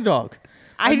don't have a dog.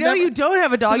 I know never- you don't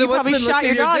have a dog. then You what's probably been shot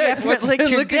your licking your dog dick? after What's it licked been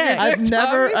your licking your dick.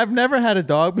 dick? I've never had a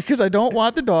dog because I don't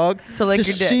want the dog To lick your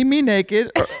dick. see me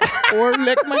naked or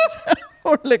lick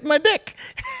my dick.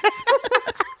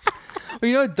 Well,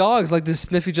 you know, dogs like to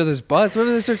sniff each other's butts. What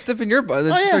if they start sniffing your butt? They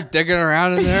just yeah. start digging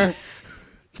around in there.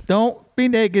 Don't be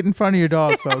naked in front of your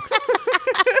dog, folks.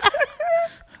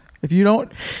 If you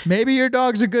don't, maybe your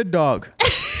dog's a good dog,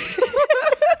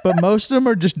 but most of them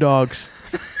are just dogs.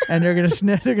 and they're gonna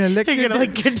sniff. They're gonna lick. You're gonna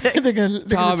lick your dick. They're gonna,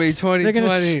 Tommy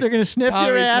 2020. They're gonna sniff Tommy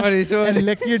your ass 2020. and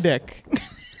lick your dick.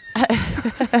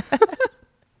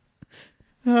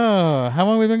 Oh, how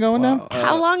long have we been going now?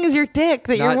 How long is your dick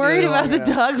that you're not worried really about long, the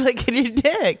yeah. dog licking your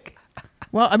dick?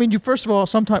 Well, I mean, you first of all,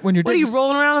 sometimes when you're What are you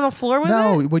rolling around on the floor with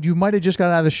No, it? but you might have just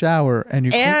got out of the shower and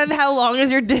you And how long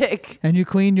is your dick? and you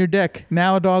clean your dick.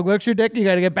 Now a dog licks your dick. You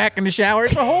got to get back in the shower.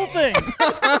 It's the whole thing.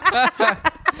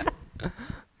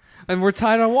 And we're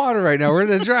tied on water right now. We're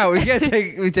in a drought. We can't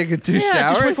take two Just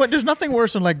showers. there's nothing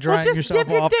worse than like drying just yourself dip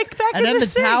your off, dick back and in then the the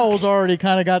sink. towel's already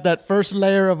kind of got that first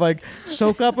layer of like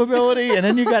soak up ability, and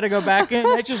then you got to go back in.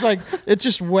 That's just like it's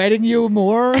just wetting you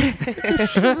more. You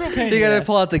gotta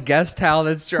pull out the guest towel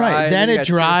that's dry. Right, and then you it got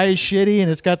dries shitty,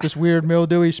 and it's got this weird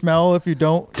mildewy smell if you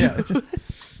don't. Yeah, it's just,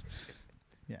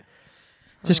 yeah.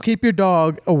 Just keep your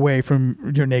dog away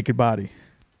from your naked body.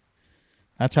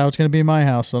 That's how it's going to be in my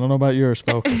house. I don't know about yours,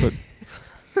 folks, but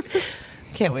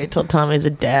Can't wait till Tommy's a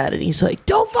dad and he's like,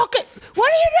 "Don't fuck it!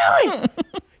 What are you doing?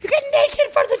 You get naked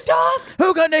in front of the dog?"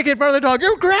 who got naked in front of the dog?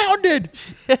 You're grounded.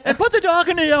 And put the dog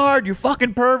in the yard, you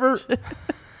fucking pervert.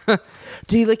 Did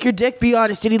he lick your dick? Be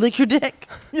honest. Did he lick your dick?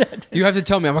 You have to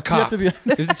tell me. I'm a cop. have to You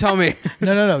have to tell me.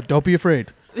 No. Don't be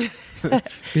afraid. Be And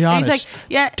honest. he's like,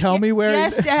 "Yeah." Tell me where.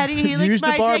 Yes, Daddy. He licked Use the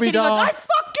my Barbie dick. And doll. he goes, "I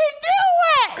fucking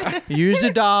knew it." Use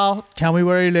the doll. Tell me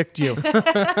where he licked you.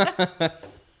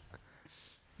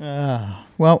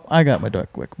 Well, I got my dog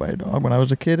licked by a dog when I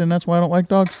was a kid, and that's why I don't like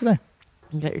dogs today.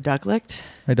 You got your dog licked?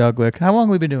 My dog licked. How long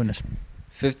have we been doing this?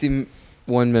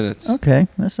 51 minutes. Okay,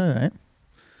 that's all right.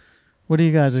 What do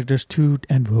you guys? There's two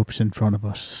envelopes in front of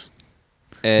us.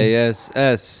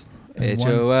 ASSHOLE.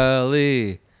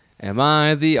 Am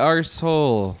I the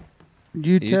arsehole?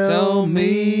 You tell me.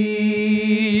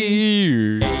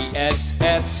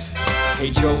 ASSHOLE.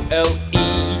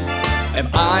 Am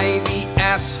I the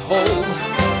asshole?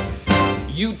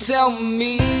 You tell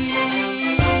me.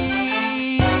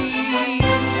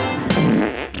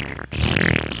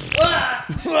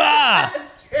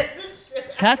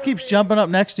 Cat keeps jumping up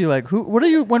next to you like, who? What are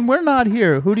you? When we're not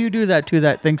here, who do you do that to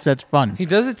that thinks that's fun? He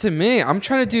does it to me. I'm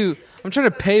trying to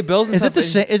pay bills and Is stuff. it the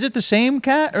same? Is it the same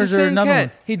cat, or It's is the there same another cat.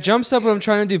 one? He jumps up when I'm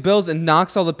trying to do bills and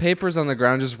knocks all the papers on the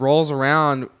ground, just rolls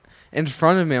around in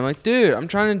front of me. I'm like, dude, I'm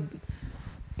trying to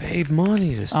pay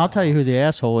money to stuff. I'll tell you who the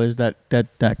asshole is. That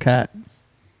cat.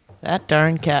 That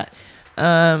darn cat.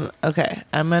 Okay,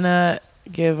 I'm gonna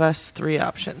give us 3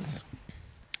 options.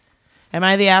 Am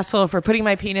I the asshole for putting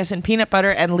my penis in peanut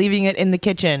butter and leaving it in the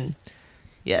kitchen?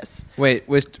 Yes. Wait,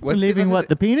 what's Leaving what?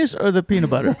 The penis or the peanut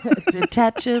butter?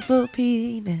 Detachable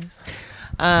penis.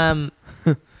 I'm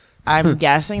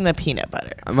guessing the peanut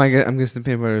butter. I'm guessing the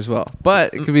peanut butter as well,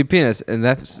 but it could be penis, and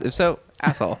that's if so,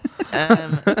 asshole.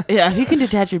 Yeah, if you can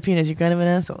detach your penis, you're kind of an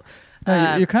asshole.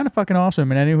 You're kind of fucking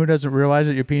awesome, and anyone who doesn't realize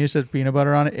that your penis has peanut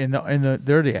butter on it,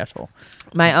 they're the asshole.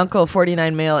 My uncle,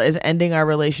 49 male, is ending our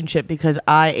relationship because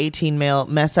I, 18 male,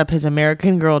 messed up his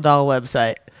American Girl doll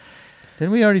website.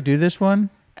 Didn't we already do this one?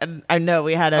 And I know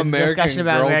we had a discussion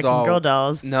about American Girl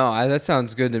dolls. No, that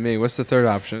sounds good to me. What's the third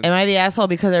option? Am I the asshole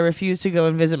because I refuse to go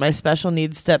and visit my special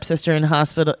needs stepsister in the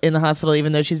hospital,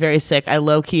 even though she's very sick? I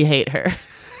low key hate her.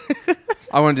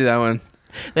 I want to do that one.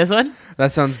 This one?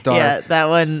 That sounds dark. Yeah, that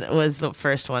one was the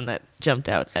first one that jumped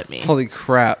out at me. Holy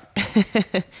crap.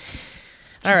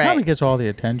 All right. Probably gets all the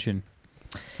attention.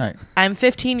 All right. I'm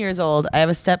 15 years old. I have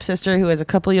a stepsister who is a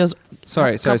couple years...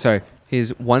 Sorry.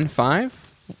 He's 1'5"?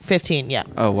 15, yeah.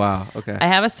 Oh, wow. Okay. I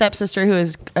have a stepsister who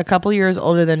is a couple years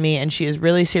older than me, and she is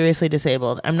really seriously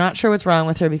disabled. I'm not sure what's wrong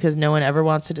with her because no one ever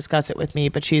wants to discuss it with me,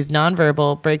 but she's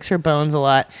nonverbal, breaks her bones a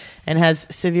lot, and has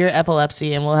severe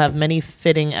epilepsy and will have many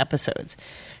fitting episodes.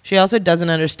 She also doesn't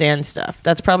understand stuff.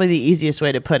 That's probably the easiest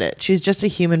way to put it. She's just a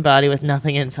human body with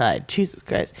nothing inside. Jesus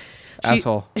Christ.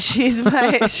 Asshole. She's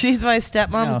my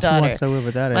stepmom's daughter. Wants to live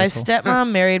with that My asshole?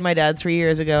 stepmom married my dad 3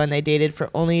 years ago, and they dated for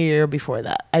only a year before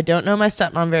that. I don't know my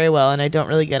stepmom very well, and I don't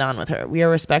really get on with her. We are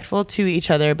respectful to each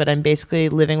other, but I'm basically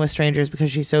living with strangers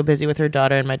because she's so busy with her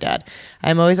daughter and my dad.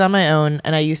 I'm always on my own,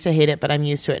 and I used to hate it, but I'm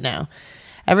used to it now.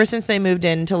 Ever since they moved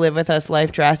in to live with us,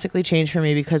 life drastically changed for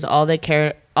me because all the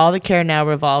care now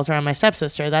revolves around my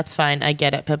stepsister. That's fine, I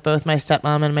get it, but both my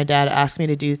stepmom and my dad ask me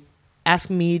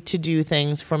to do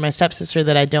things for my stepsister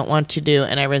that I don't want to do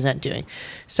and I resent doing.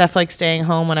 Stuff like staying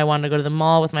home when I want to go to the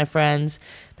mall with my friends.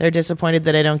 They're disappointed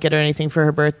that I don't get her anything for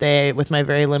her birthday with my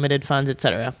very limited funds,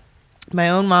 etc. My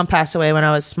own mom passed away when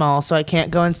I was small, so I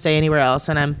can't go and stay anywhere else,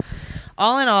 and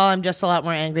I'm just a lot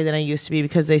more angry than I used to be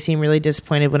because they seem really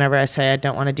disappointed whenever I say I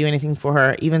don't want to do anything for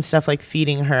her, even stuff like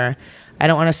feeding her. I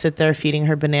don't want to sit there feeding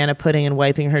her banana pudding and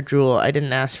wiping her drool. I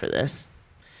didn't ask for this.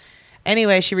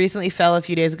 Anyway, she recently fell a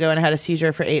few days ago and had a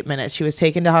seizure for 8 minutes. She was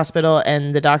taken to hospital,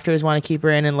 and the doctors want to keep her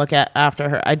in and look after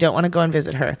her. I don't want to go and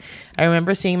visit her. I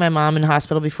remember seeing my mom in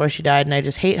hospital before she died, and I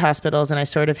just hate hospitals, and I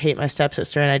sort of hate my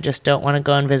stepsister, and I just don't want to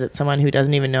go and visit someone who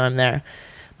doesn't even know I'm there.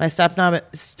 My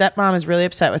stepmom is really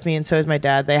upset with me, and so is my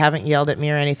dad. They haven't yelled at me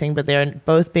or anything, but they're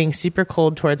both being super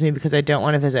cold towards me because I don't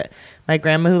want to visit. My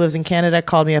grandma, who lives in Canada,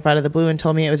 called me up out of the blue and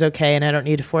told me it was okay, and I don't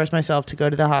need to force myself to go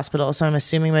to the hospital, so I'm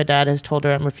assuming my dad has told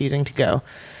her I'm refusing to go.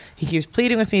 He keeps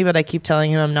pleading with me, but I keep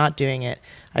telling him I'm not doing it.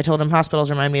 I told him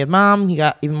hospitals remind me of mom. He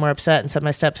got even more upset and said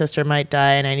my stepsister might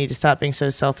die, and I need to stop being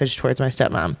so selfish towards my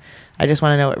stepmom. I just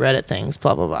want to know what Reddit thinks,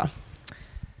 blah, blah, blah.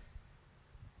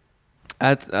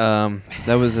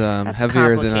 That was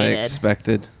heavier than I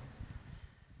expected.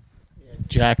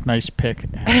 Jack, nice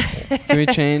pick. Can we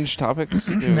change topics?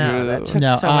 No, that took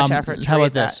so much effort to how read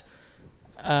about this?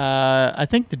 I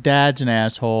think the dad's an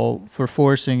asshole for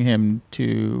forcing him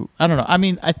to. I don't know. I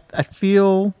mean, I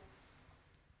feel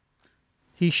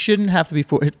he shouldn't have to be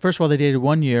First of all, they dated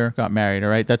 1 year, got married. All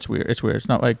right, that's weird. It's weird. It's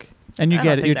not like. And you I get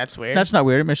don't it. think that's weird. That's not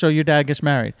weird. So your dad gets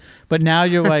married, but now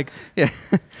you're like, Yeah.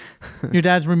 your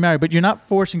dad's remarried, but you're not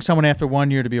forcing someone after 1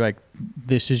 year to be like,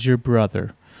 this is your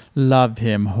brother, love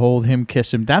him, hold him,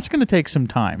 kiss him. That's going to take some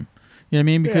time. You know what I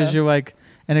mean? Because you're like,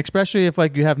 and especially if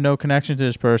like you have no connection to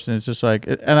this person, it's just like,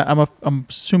 and I'm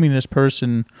assuming this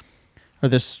person or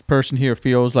this person here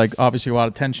feels like obviously a lot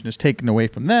of attention is taken away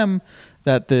from them.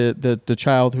 That the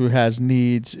child who has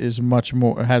needs has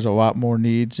a lot more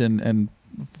needs and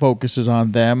focuses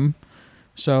on them.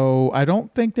 So I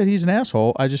don't think that he's an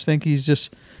asshole. I just think he's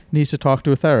just needs to talk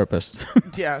to a therapist.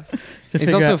 Yeah.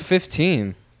 He's also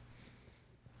 15.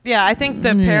 Yeah, I think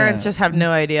the parents just have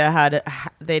no idea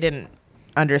they didn't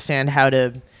understand how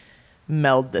to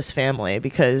meld this family,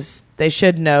 because they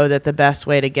should know that the best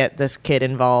way to get this kid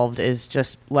involved is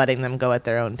just letting them go at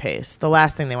their own pace. The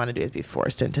last thing they want to do is be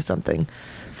forced into something,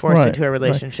 into a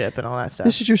relationship and all that stuff.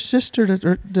 This is your sister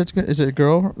that's gonna, is it a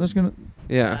girl that's gonna?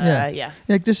 Yeah. Yeah.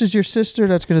 Like, this is your sister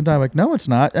that's gonna die. I'm like, no, it's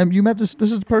not. You met this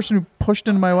is the person who pushed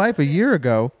into my life a year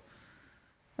ago.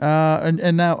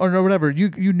 And now, or no, whatever.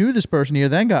 You knew this person here,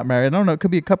 then got married. I don't know. It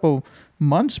could be a couple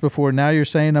months before. Now you're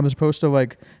saying I'm supposed to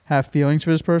like have feelings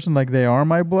for this person, like they are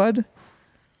my blood.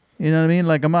 You know what I mean?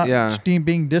 Like, I'm not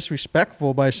being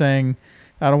disrespectful by saying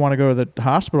I don't want to go to the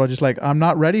hospital. I just like, I'm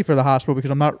not ready for the hospital because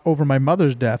I'm not over my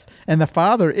mother's death. And the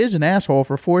father is an asshole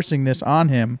for forcing this on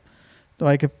him,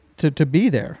 like to be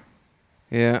there.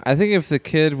 Yeah, I think if the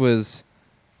kid was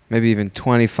maybe even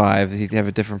 25, he'd have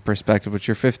a different perspective. But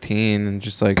you're 15, and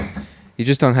just like, you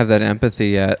just don't have that empathy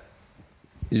yet.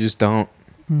 You just don't.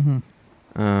 Mm-hmm.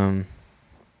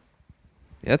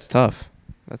 Yeah, it's tough.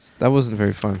 That wasn't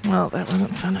very fun. Well, that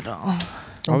wasn't fun at all.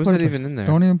 Why was that even in there?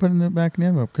 Don't even put it back in the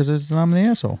envelope because I'm the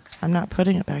asshole. I'm not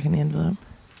putting it back in the envelope.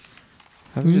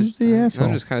 Who's the asshole?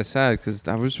 I'm just kind of sad because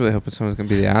I was really hoping someone was going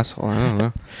to be the asshole. I don't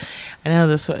know. I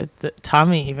know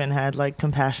Tommy even had like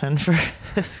compassion for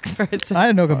this person. I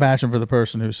had no compassion for the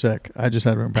person who's sick. I just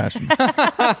had compassion for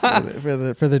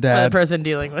the dad. For the person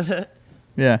dealing with it.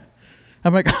 Yeah.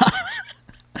 I'm like,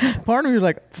 part of me was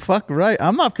like, fuck right.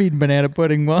 I'm not feeding banana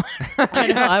pudding. Well, I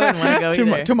know, I wouldn't want to go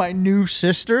either. To my new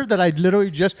sister that I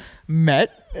literally just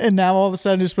met, and now all of a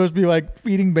sudden it's supposed to be like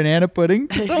feeding banana pudding.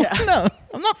 So no,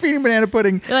 I'm not feeding banana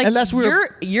pudding. Like, unless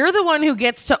you're the one who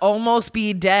gets to almost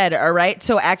be dead, all right?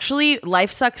 So actually,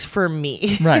 life sucks for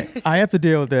me. Right. I have to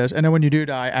deal with this. And then when you do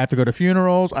die, I have to go to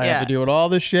funerals. I have to deal with all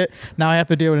this shit. Now I have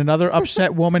to deal with another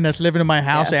upset woman that's living in my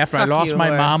house after I lost my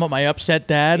mom with my upset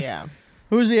dad. Yeah.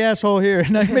 Who's the asshole here?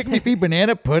 Now you make me feed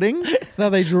banana pudding? Now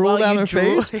they drool down their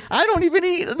face? I don't even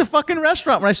eat at the fucking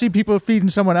restaurant. When I see people feeding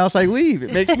someone else, I leave.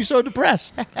 It makes me so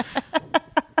depressed.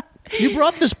 You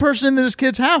brought this person into this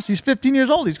kid's house. He's 15 years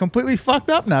old. He's completely fucked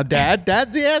up now, Dad.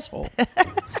 Dad's the asshole.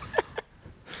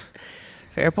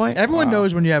 Fair point. Everyone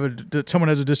knows when you have someone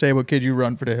has a disabled kid, you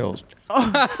run for the hills.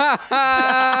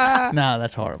 Nah,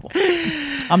 that's horrible.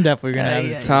 I'm definitely going to have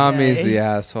it. Tommy's the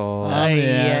asshole. I'm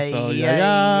the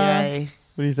asshole.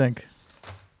 What do you think?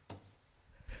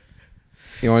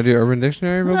 You want to do Urban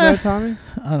Dictionary real bad, Tommy?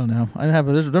 I don't know.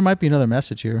 There might be another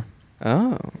message here.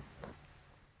 Oh.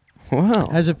 Wow. How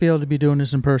does it feel to be doing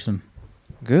this in person?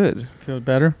 Good. Feel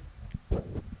better?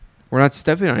 We're not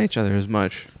stepping on each other as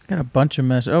much. Got a bunch of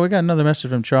messages. Oh, we got another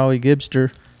message from Charlie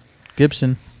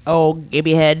Gibson. Oh,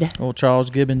 Gibby head. Old Charles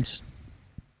Gibson.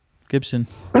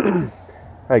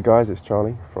 Hey guys, it's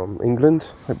Charlie from England.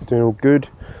 Hope you're doing all good.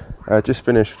 Just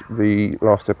finished the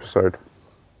last episode,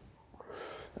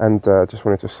 and just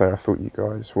wanted to say I thought you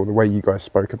guys, well, the way you guys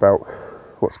spoke about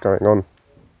what's going on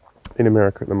in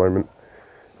America at the moment,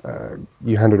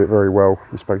 You handled it very well.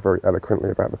 You spoke very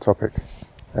eloquently about the topic.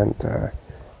 And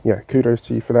kudos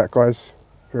to you for that, guys.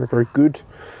 Very, very good.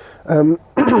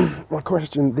 My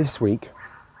question this week,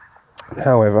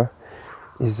 however,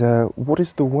 is what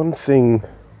is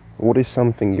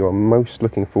something you are most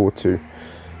looking forward to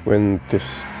when this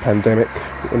pandemic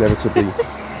inevitably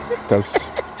does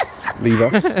leave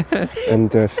us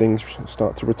and things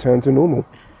start to return to normal?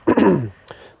 But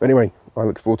anyway, I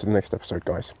look forward to the next episode,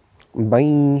 guys.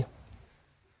 Bye.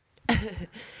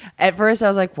 At first, I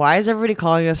was like, "Why is everybody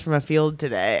calling us from a field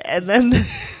today?" And then,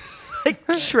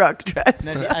 truck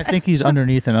drives by. I think he's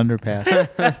underneath an underpass.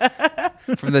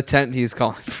 From the tent he's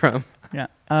calling from. Yeah.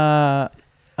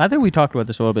 I think we talked about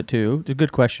this a little bit too. It's a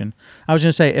good question. I was going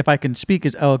to say, if I can speak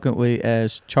as eloquently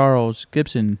as Charles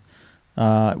Gibson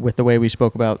with the way we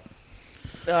spoke about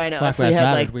Oh, I know. Black If we Lives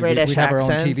had Matter, British we'd have our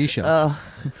accents, own TV show. Oh,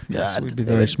 Yes, God. we'd be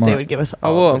very smart. They would give us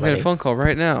all Oh, the I'm getting a money. phone call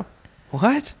right now.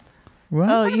 What?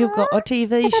 Oh, you've got a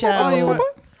TV show.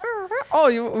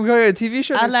 We got a TV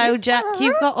show. Hello, Jack.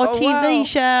 You've got a TV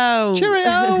show.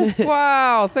 Cheerio.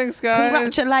 Wow. Thanks, guys.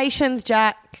 Congratulations,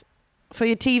 Jack, for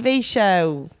your TV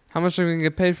show. How much are we going to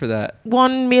get paid for that?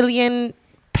 1 million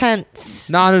pence.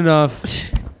 Not enough.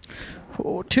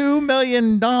 2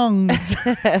 million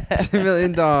dongs. 2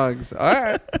 million dogs. All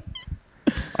right.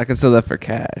 I can sell that for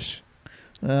cash.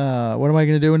 What am I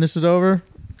going to do when this is over?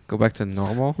 Go back to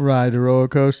normal. Ride the roller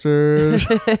coasters.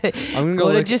 I'm gonna Go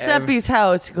to like Giuseppe's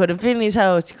house. Go to Vinny's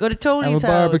house. Go to Have Tony's a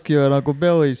house. barbecue at Uncle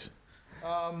Billy's.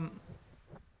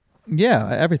 Yeah,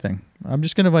 everything. I'm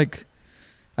just gonna I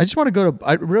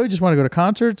really just want to go to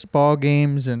concerts, ball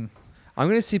games, and I'm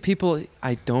gonna see people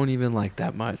I don't even like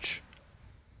that much.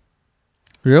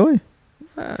 really,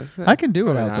 I can do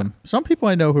probably without not. them. Some people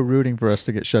I know who are rooting for us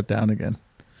to get shut down again.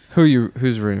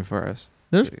 Who's rooting for us?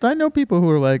 I know people who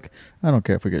are like, I don't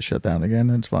care if we get shut down again.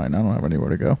 It's fine. I don't have anywhere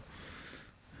to go.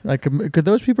 Like, could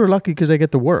those people are lucky because they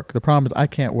get to work. The problem is I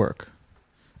can't work.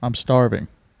 I'm starving.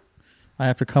 I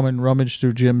have to come and rummage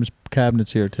through Jim's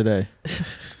cabinets here today.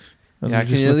 Yeah,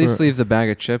 can you at least leave the bag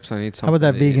of chips? I need something. How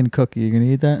about that to vegan cookie? You gonna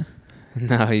eat that? Eat.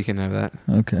 No, you can have that.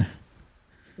 Okay.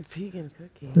 Vegan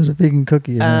cookie. There's a vegan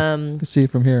cookie in there. You can see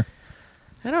it from here.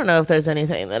 I don't know if there's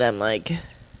anything that I'm like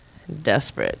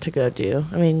desperate to go do.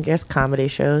 I mean, I guess comedy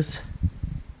shows.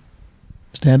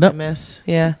 Stand I up. miss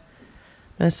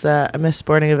that. I miss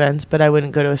sporting events, but I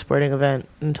wouldn't go to a sporting event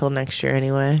until next year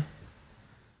anyway.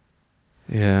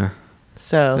 Yeah.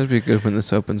 So That'd be good when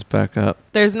this opens back up.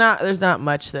 there's not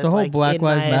much that's The whole like Black in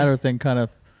Lives my- Matter thing kind of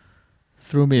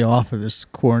threw me off of this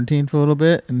quarantine for a little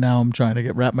bit, and now I'm trying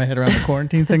to wrap my head around the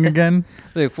quarantine thing again.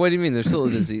 Like, what do you mean? There's still a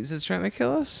disease that's trying to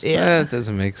kill us? Yeah. That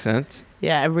doesn't make sense.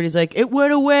 Yeah, everybody's like, it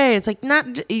went away. It's like,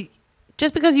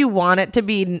 just because you want it to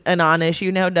be a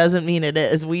non-issue now doesn't mean it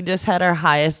is. We just had our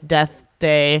highest death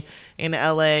day in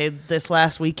LA this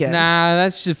last weekend. Nah,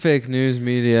 that's just fake news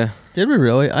media. Did we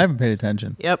really? I haven't paid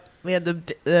attention. Yep. We had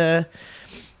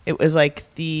it was like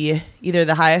either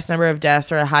the highest number of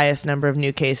deaths or the highest number of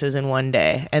new cases in one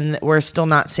day. And we're still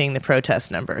not seeing the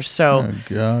protest numbers. So Oh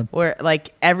God. we're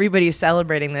like, everybody's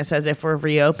celebrating this as if we're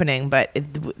reopening, but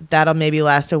that'll maybe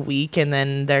last a week. And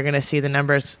then they're going to see the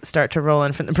numbers start to roll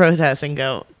in from the protests and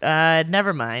go,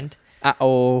 never mind.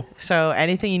 Uh-oh. So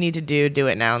anything you need to do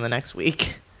it now in the next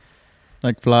week.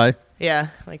 Like fly. Yeah.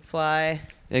 Like fly.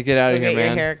 Yeah, get out Go of here, get your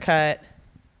man. hair cut.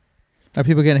 Are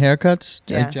people getting haircuts?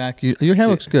 Yeah. Jack, your hair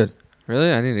looks good.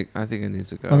 Really? I think it needs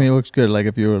to go. I mean, it looks good. Like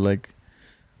if you were like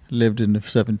lived in the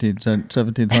 1700s.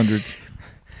 1700s.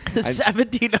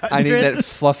 I need that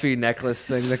fluffy necklace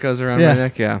thing that goes around Yeah. my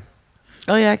neck. Yeah.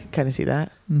 Oh, yeah. I can kind of see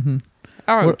that. Mm-hmm.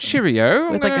 Oh, What- cheerio.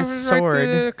 I'm With like a gonna write sword.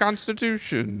 the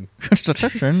Constitution.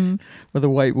 Constitution with a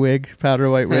white wig, powder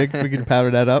white wig. We can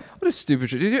powder that up. What a stupid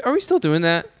shit. Are we still doing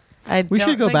that? We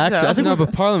should go back to- I think No, we're-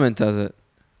 but Parliament does it.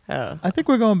 Oh. I think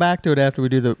we're going back to it after we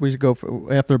do we should go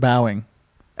after bowing.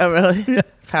 Oh, really?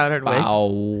 Powdered wigs.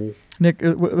 Wow.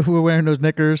 We're wearing those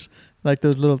knickers, like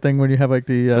those little thing when you have like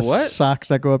the what? socks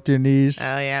that go up to your knees.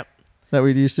 Oh, yeah. That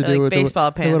we used to They're do like with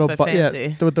baseball the pants, little but yeah,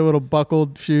 fancy. with the little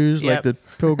buckled shoes, like Yep. the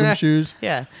pilgrim shoes.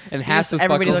 Yeah. And hats with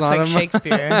everybody buckles looks on like them.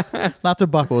 Shakespeare. Lots of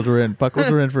buckles were in. Buckles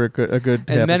were in for a good. half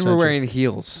And a men were century. wearing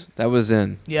heels. That was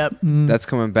in. Yep. That's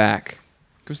coming back.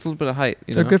 Gives a little bit of height.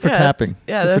 You They're know? good for tapping.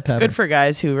 That's tapping. good for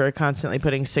guys who are constantly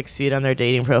putting 6 feet on their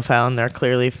dating profile and they're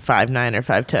clearly 5'9" or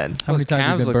 5'10". How many Those times have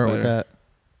calves you been look burnt with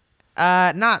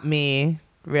better. Not me.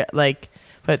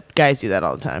 But guys do that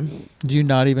all the time. that? Do you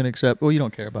not even accept? Well, you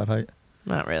don't care about height.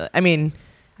 Not really. I mean,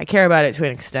 I care about it to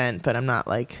an extent, but I'm not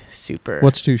like super.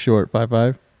 What's too short?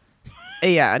 5'5"?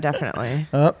 Yeah, definitely.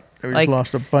 Up. We Like-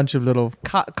 just lost a bunch of little.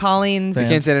 Colleen's You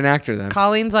can't date an actor then.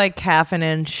 Colleen's like half an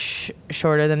inch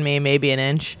shorter than me, maybe an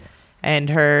inch, and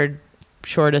her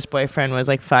shortest boyfriend was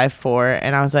like 5'4",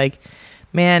 and I was like,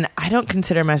 man, I don't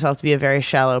consider myself to be a very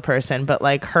shallow person, but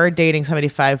like her dating somebody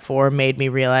 5'4" made me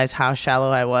realize how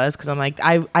shallow I was, because I'm like,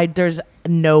 I there's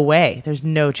no way, there's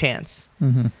no chance.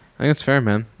 Mm-hmm. I think it's fair,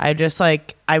 man. I just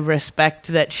like, I respect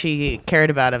that she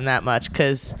cared about him that much,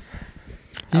 because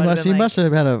He must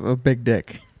have had a big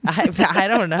dick. I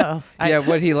don't know. Yeah,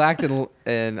 what he lacked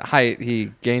in height,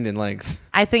 he gained in length.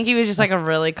 I think he was just like a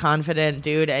really confident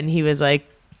dude, and he was like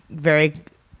very,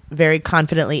 very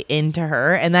confidently into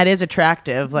her, and that is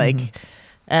attractive. Like,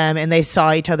 and they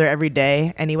saw each other every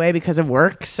day anyway because of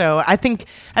work. So I think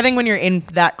when you're in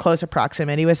that close of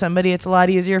proximity with somebody, it's a lot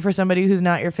easier for somebody who's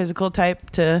not your physical type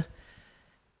to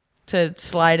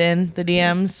slide in the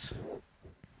DMs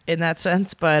in that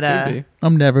sense. But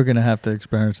I'm never gonna have to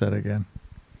experience that again.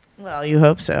 well, you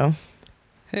hope so.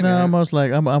 Hey, No, man. most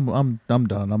like I'm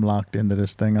done. I'm locked into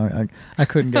this thing. I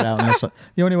couldn't get out unless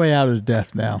the only way out is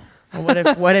death now. Well,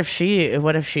 what if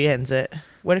she ends it?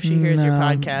 What if she hears your No.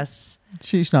 podcast?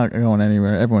 She's not going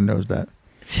anywhere. Everyone knows that.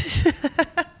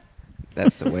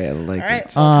 That's the way I like All right,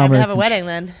 it. so time to have a Americans. wedding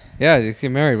then. Yeah, you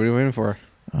get married. What are you waiting for?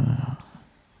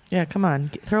 Yeah, come on,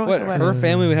 throw us What? a wedding. Her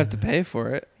family would have to pay for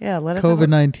it. Yeah, let us. have a-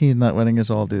 COVID-19 not letting us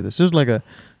all do this. This is like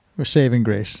we're saving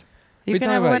grace. You We can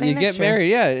talk have a about wedding you next get year. married,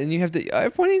 yeah, and you have to.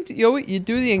 You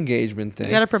do the engagement thing.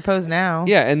 You got to propose now.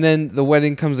 Yeah, and then the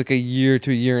wedding comes like a year to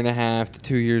a year and a half to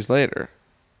 2 years later.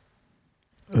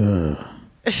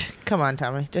 Come on,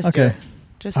 Tommy. Just do Okay. it.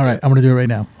 Just All do right, it. I'm gonna do it right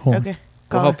now. Hold on. Okay. We'll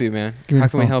Call help her. you, man. Give me How the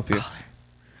can we phone. help you?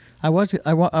 I want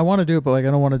to do it, but like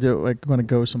I don't want to do it. Like I'm gonna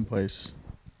go someplace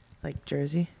Like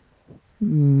Jersey.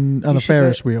 on You a should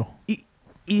Ferris go- wheel.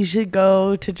 You should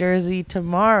go to Jersey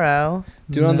tomorrow.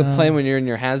 Do it on the No. plane when you're in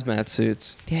your hazmat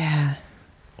suits. Yeah.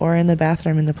 Or in the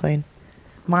bathroom in the plane.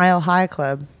 Mile High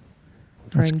Club.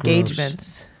 For That's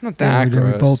engagements. Not Yeah, that we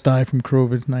gross. both died from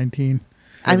COVID-19.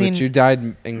 I mean, but you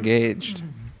died engaged.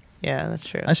 yeah, that's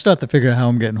true. I still have to figure out how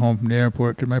I'm getting home from the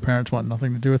airport because my parents want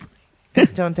nothing to do with me.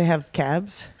 Don't they have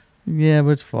cabs? Yeah, but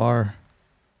it's far.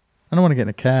 I don't want to get in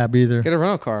a cab either. Get a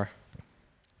rental car.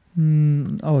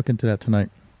 I'll look into that tonight.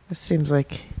 This seems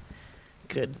like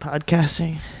good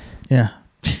podcasting. Yeah.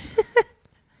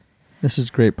 This is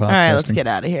great podcasting. All right, let's get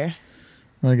out of here.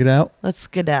 Want to get out? Let's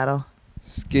skedaddle.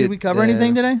 Did we cover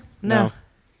anything today? No.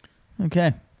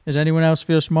 Okay. Does anyone else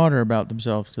feel smarter about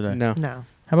themselves today? No. No.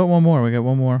 How about one more? We got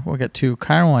one more. We'll get two.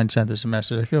 Caroline sent us a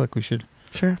message. I feel like we should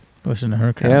Sure. listen to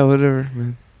her. Yeah, whatever,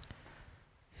 man.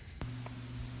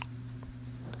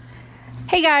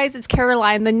 Hey guys, it's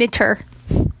Caroline the knitter.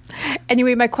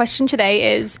 Anyway, my question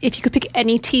today is if you could pick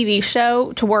any TV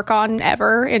show to work on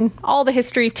ever in all the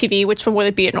history of TV, which one would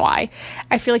it be and why?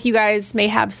 I feel like you guys may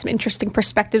have some interesting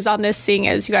perspectives on this, seeing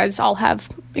as you guys all have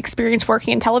experience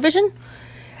working in television.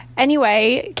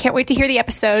 Anyway, can't wait to hear the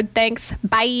episode. Thanks.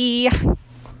 Bye.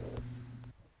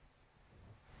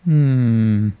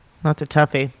 That's a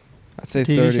toughie. I'd say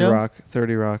TV 30 show? Rock.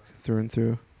 30 Rock through and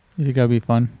through. Is it gotta be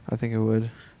fun? I think it would.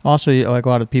 Also, like a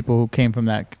lot of people who came from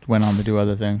that went on to do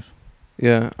other things.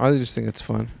 Yeah, I just think it's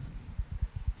fun.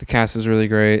 The cast is really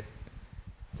great.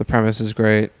 The premise is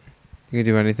great. You can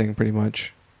do anything pretty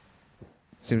much.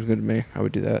 Seems good to me. I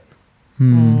would do that.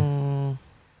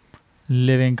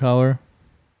 Living Color.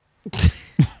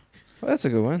 Well, that's a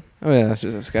good one. Oh yeah, that's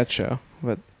just a sketch show.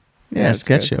 But Yeah, it's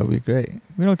sketch good. show would be great.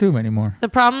 We don't do them anymore. The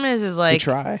problem is like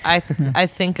try. I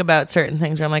think about certain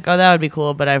things where I'm like, oh, that would be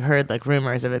cool, but I've heard like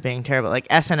rumors of it being terrible. Like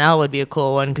SNL would be a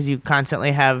cool one because you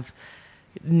constantly have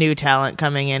new talent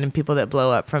coming in and people that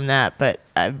blow up from that. But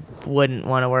I wouldn't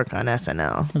want to work on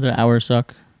SNL. The hours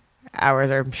suck. Hours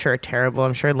are, I'm sure, terrible.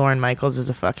 I'm sure Lorne Michaels is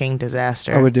a fucking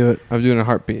disaster. I would do it. I would do it in a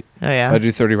heartbeat. Oh yeah. I'd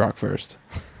do 30 Rock first.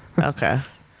 Okay.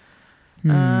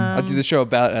 I'd do the show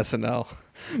about SNL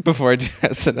before I do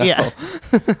SNL.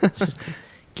 Yeah. Just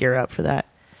gear up for that.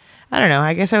 I don't know.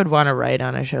 I guess I would want to write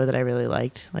on a show that I really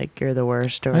liked, like You're the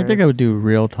Worst. Or I think I would do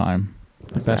Real Time.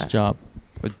 The What's best that? job.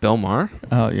 With Bill Maher?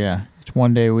 Oh yeah, it's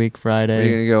 1 day a week, Friday. Are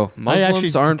you gonna go, Muslims I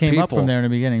actually aren't came up people. from there in the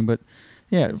beginning, but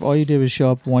yeah, all you did was show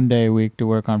up 1 day a week to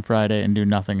work on Friday and do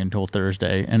nothing until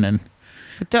Thursday, and then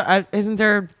But isn't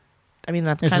there? I mean,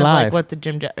 that's It's kind of like live. what the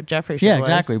Jim Jeffrey show yeah, was.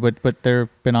 exactly. But they've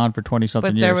been on for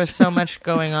 20-something But years. there was so much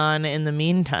going on in the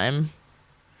meantime.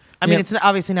 I mean, Yep. it's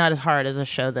obviously not as hard as a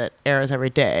show that airs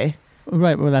every day.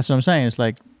 Right. Well, that's what I'm saying. It's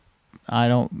like I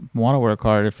don't want to work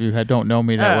hard if you don't know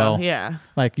me that well. Yeah.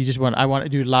 Like I want to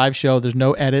do a live show. There's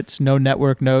no edits, no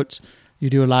network notes.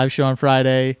 You do a live show on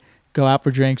Friday. go out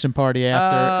for drinks and party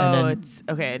after. And then it's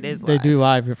okay. It is. They Live. do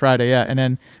live for Friday, yeah. And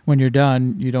then when you're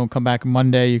done, you don't come back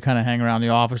Monday. You kind of hang around the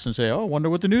office and say, "Oh, I wonder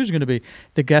what the news is going to be."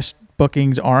 The guest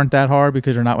bookings aren't that hard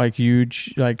because they're not like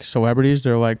huge like celebrities.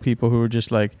 They're like people who are just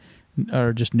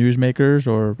newsmakers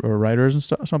or writers and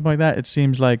stuff, something like that. It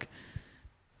seems like,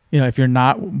 if you're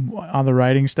not on the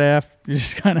writing staff, you're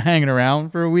just kind of hanging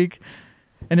around for a week.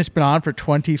 And it's been on for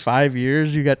 25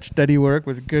 years. You got steady work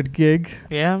with a good gig.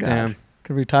 Yeah. God, Damn.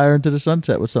 could retire into the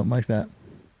sunset with something like that.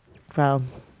 Well,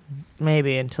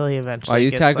 maybe until he eventually. Wow,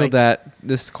 you gets, tackled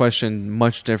this question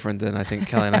much different than I think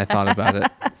Kelly and I thought about it.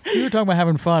 You were talking about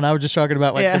having fun. I was just talking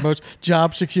about the most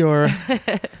job secure,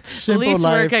 simple least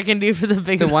life. work I can do for the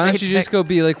biggest. Then why don't you paycheck. just go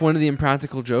be like one of the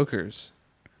impractical jokers?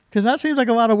 Because that seems like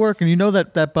a lot of work, and you know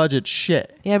that budget's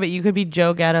shit. Yeah, but you could be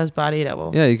Joe Gatto's body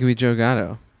double. Yeah, you could be Joe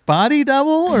Gatto. Body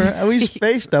double or at least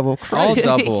face double? All Christ.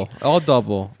 double. All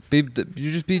double. You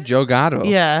just be Joe Gatto.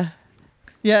 Yeah.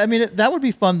 Yeah, I mean, that would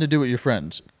be fun to do with your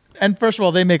friends. And first of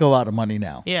all, they make a lot of money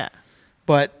now. Yeah.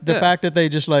 But the fact that they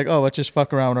just let's just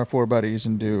fuck around with our 4 buddies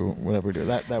and do whatever we do.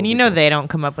 That And would you be know cool. they don't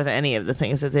come up with any of the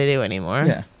things that they do anymore.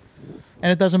 Yeah.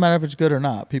 And it doesn't matter if it's good or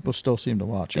not. People still seem to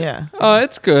watch it. Yeah. Oh,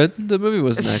 it's good. The movie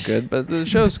wasn't that good, but the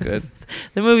show's good.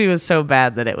 The movie was so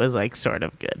bad that it was like sort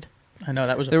of good. I know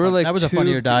that was There were like that was a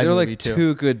Funny or Die There were movie like too.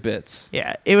 2 good bits.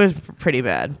 Yeah, it was pretty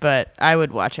bad, but I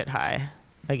would watch it high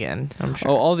again. I'm sure.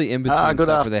 Oh, all the in between good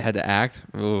stuff where they had to act.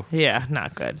 Ooh. Yeah,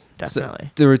 not good. So, Definitely.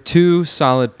 there were 2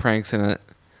 solid pranks in it.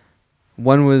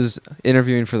 One was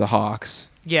interviewing for the Hawks.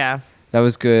 Yeah. That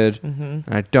was good. Mm-hmm.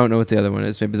 And I don't know what the other one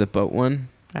is. Maybe the boat one.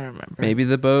 I don't remember. Maybe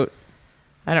the boat.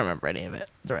 I don't remember any of it.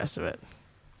 The rest of it.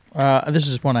 This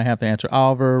is one I have to answer.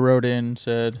 Oliver wrote in,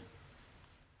 said,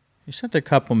 he sent a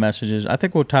couple messages. I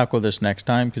think we'll tackle this next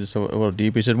time because it's a little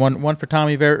deep. He said, one for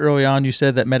Tommy, very early on, you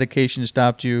said that medication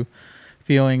stopped you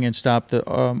feeling and stopped the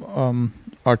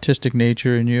artistic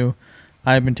nature in you.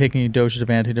 I've been taking doses of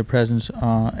antidepressants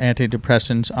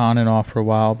on and off for a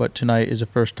while, but tonight is the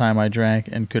first time I drank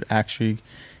and could actually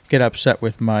get upset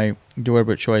with my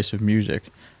deliberate choice of music.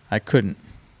 I couldn't.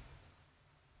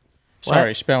 What?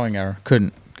 Sorry, spelling error.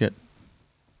 Couldn't get.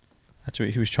 That's what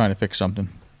he was trying to fix something.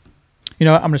 You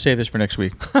know what? I'm going to save this for next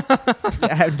week.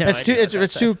 I have no idea.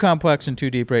 It's too complex and too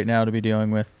deep right now to be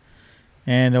dealing with.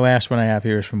 And the last one I have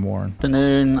here is from Warren.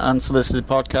 Afternoon, Unsolicited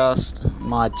Podcast.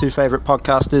 My 2 favourite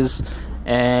podcasters.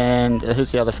 And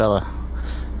who's the other fella?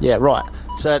 Yeah, right.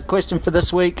 So, question for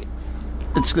this week.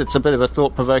 It's a bit of a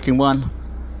thought-provoking one.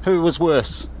 Who was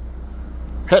worse?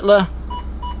 Hitler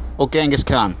or Genghis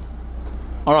Khan?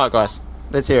 All right, guys.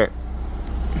 Let's hear it.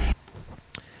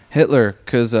 Hitler,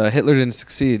 because Hitler didn't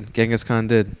succeed. Genghis Khan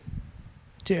did.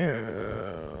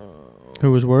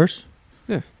 Who was worse?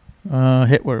 Yeah.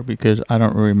 Hitler, because I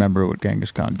don't remember what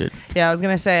Genghis Khan did. Yeah, I was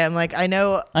gonna say. I'm like, I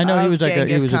know he of was like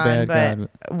Genghis he was a Khan, bad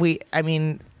but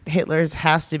guy. Hitler's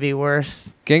has to be worse.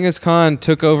 Genghis Khan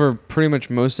took over pretty much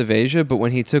most of Asia, but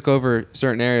when he took over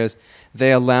certain areas,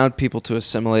 they allowed people to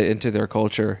assimilate into their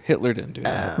culture. Hitler didn't do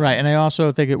that. Right, and I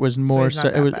also think it was more he's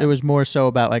not that it bad. was more so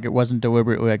about like it wasn't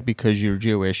deliberately like because you're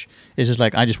Jewish. It's just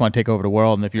like I just want to take over the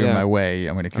world, and if you're in my way,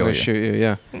 I'm going to I'm kill gonna you. shoot you.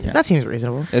 Yeah. That seems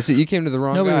reasonable. That's it. You came to the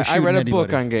wrong Nobody guy. was I read a shooting book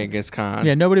anybody. on Genghis Khan.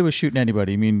 Yeah, nobody was shooting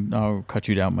anybody. I mean, I'll cut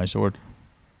you down with my sword.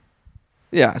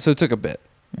 Yeah, so it took a bit.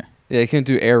 Yeah, you can't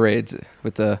do air raids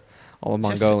with all the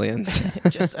Just- Mongolians.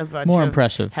 Just a bunch More of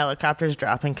impressive. helicopters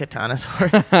dropping katana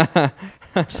swords,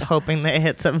 just hoping they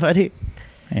hit somebody.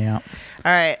 Yeah.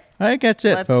 All right, I think that's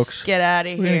it, let's folks. get out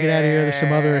of here. We're gonna get out of here. There's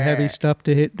some other heavy stuff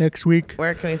to hit next week.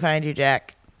 Where can we find you,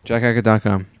 Jack?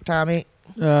 JackHackett.com. Tommy?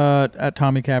 At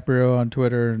Tommy Caprio on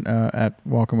Twitter, at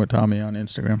Walking with Tommy on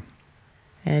Instagram.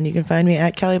 And you can find me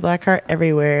at Kelly Blackheart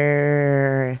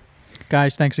everywhere.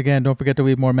 Guys, thanks again. Don't forget to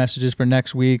leave more messages for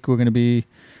next week. We're gonna be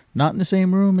not in the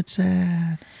same room. It's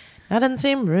sad. Not in the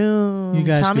same room. You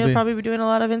guys Tommy could will be. probably be doing a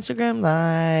lot of Instagram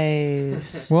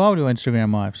lives. We'll all do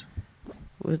Instagram lives.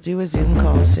 We'll do a Zoom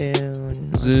call soon. or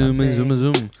Zoom, something. zoom,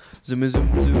 zoom. Zoom, zoom,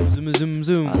 zoom, zoom, zoom,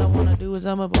 zoom. All I want to do is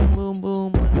I'm a boom, boom,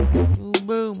 boom. Boom,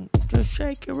 boom. Just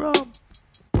shake your rump.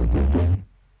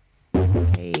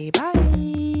 Okay, bye.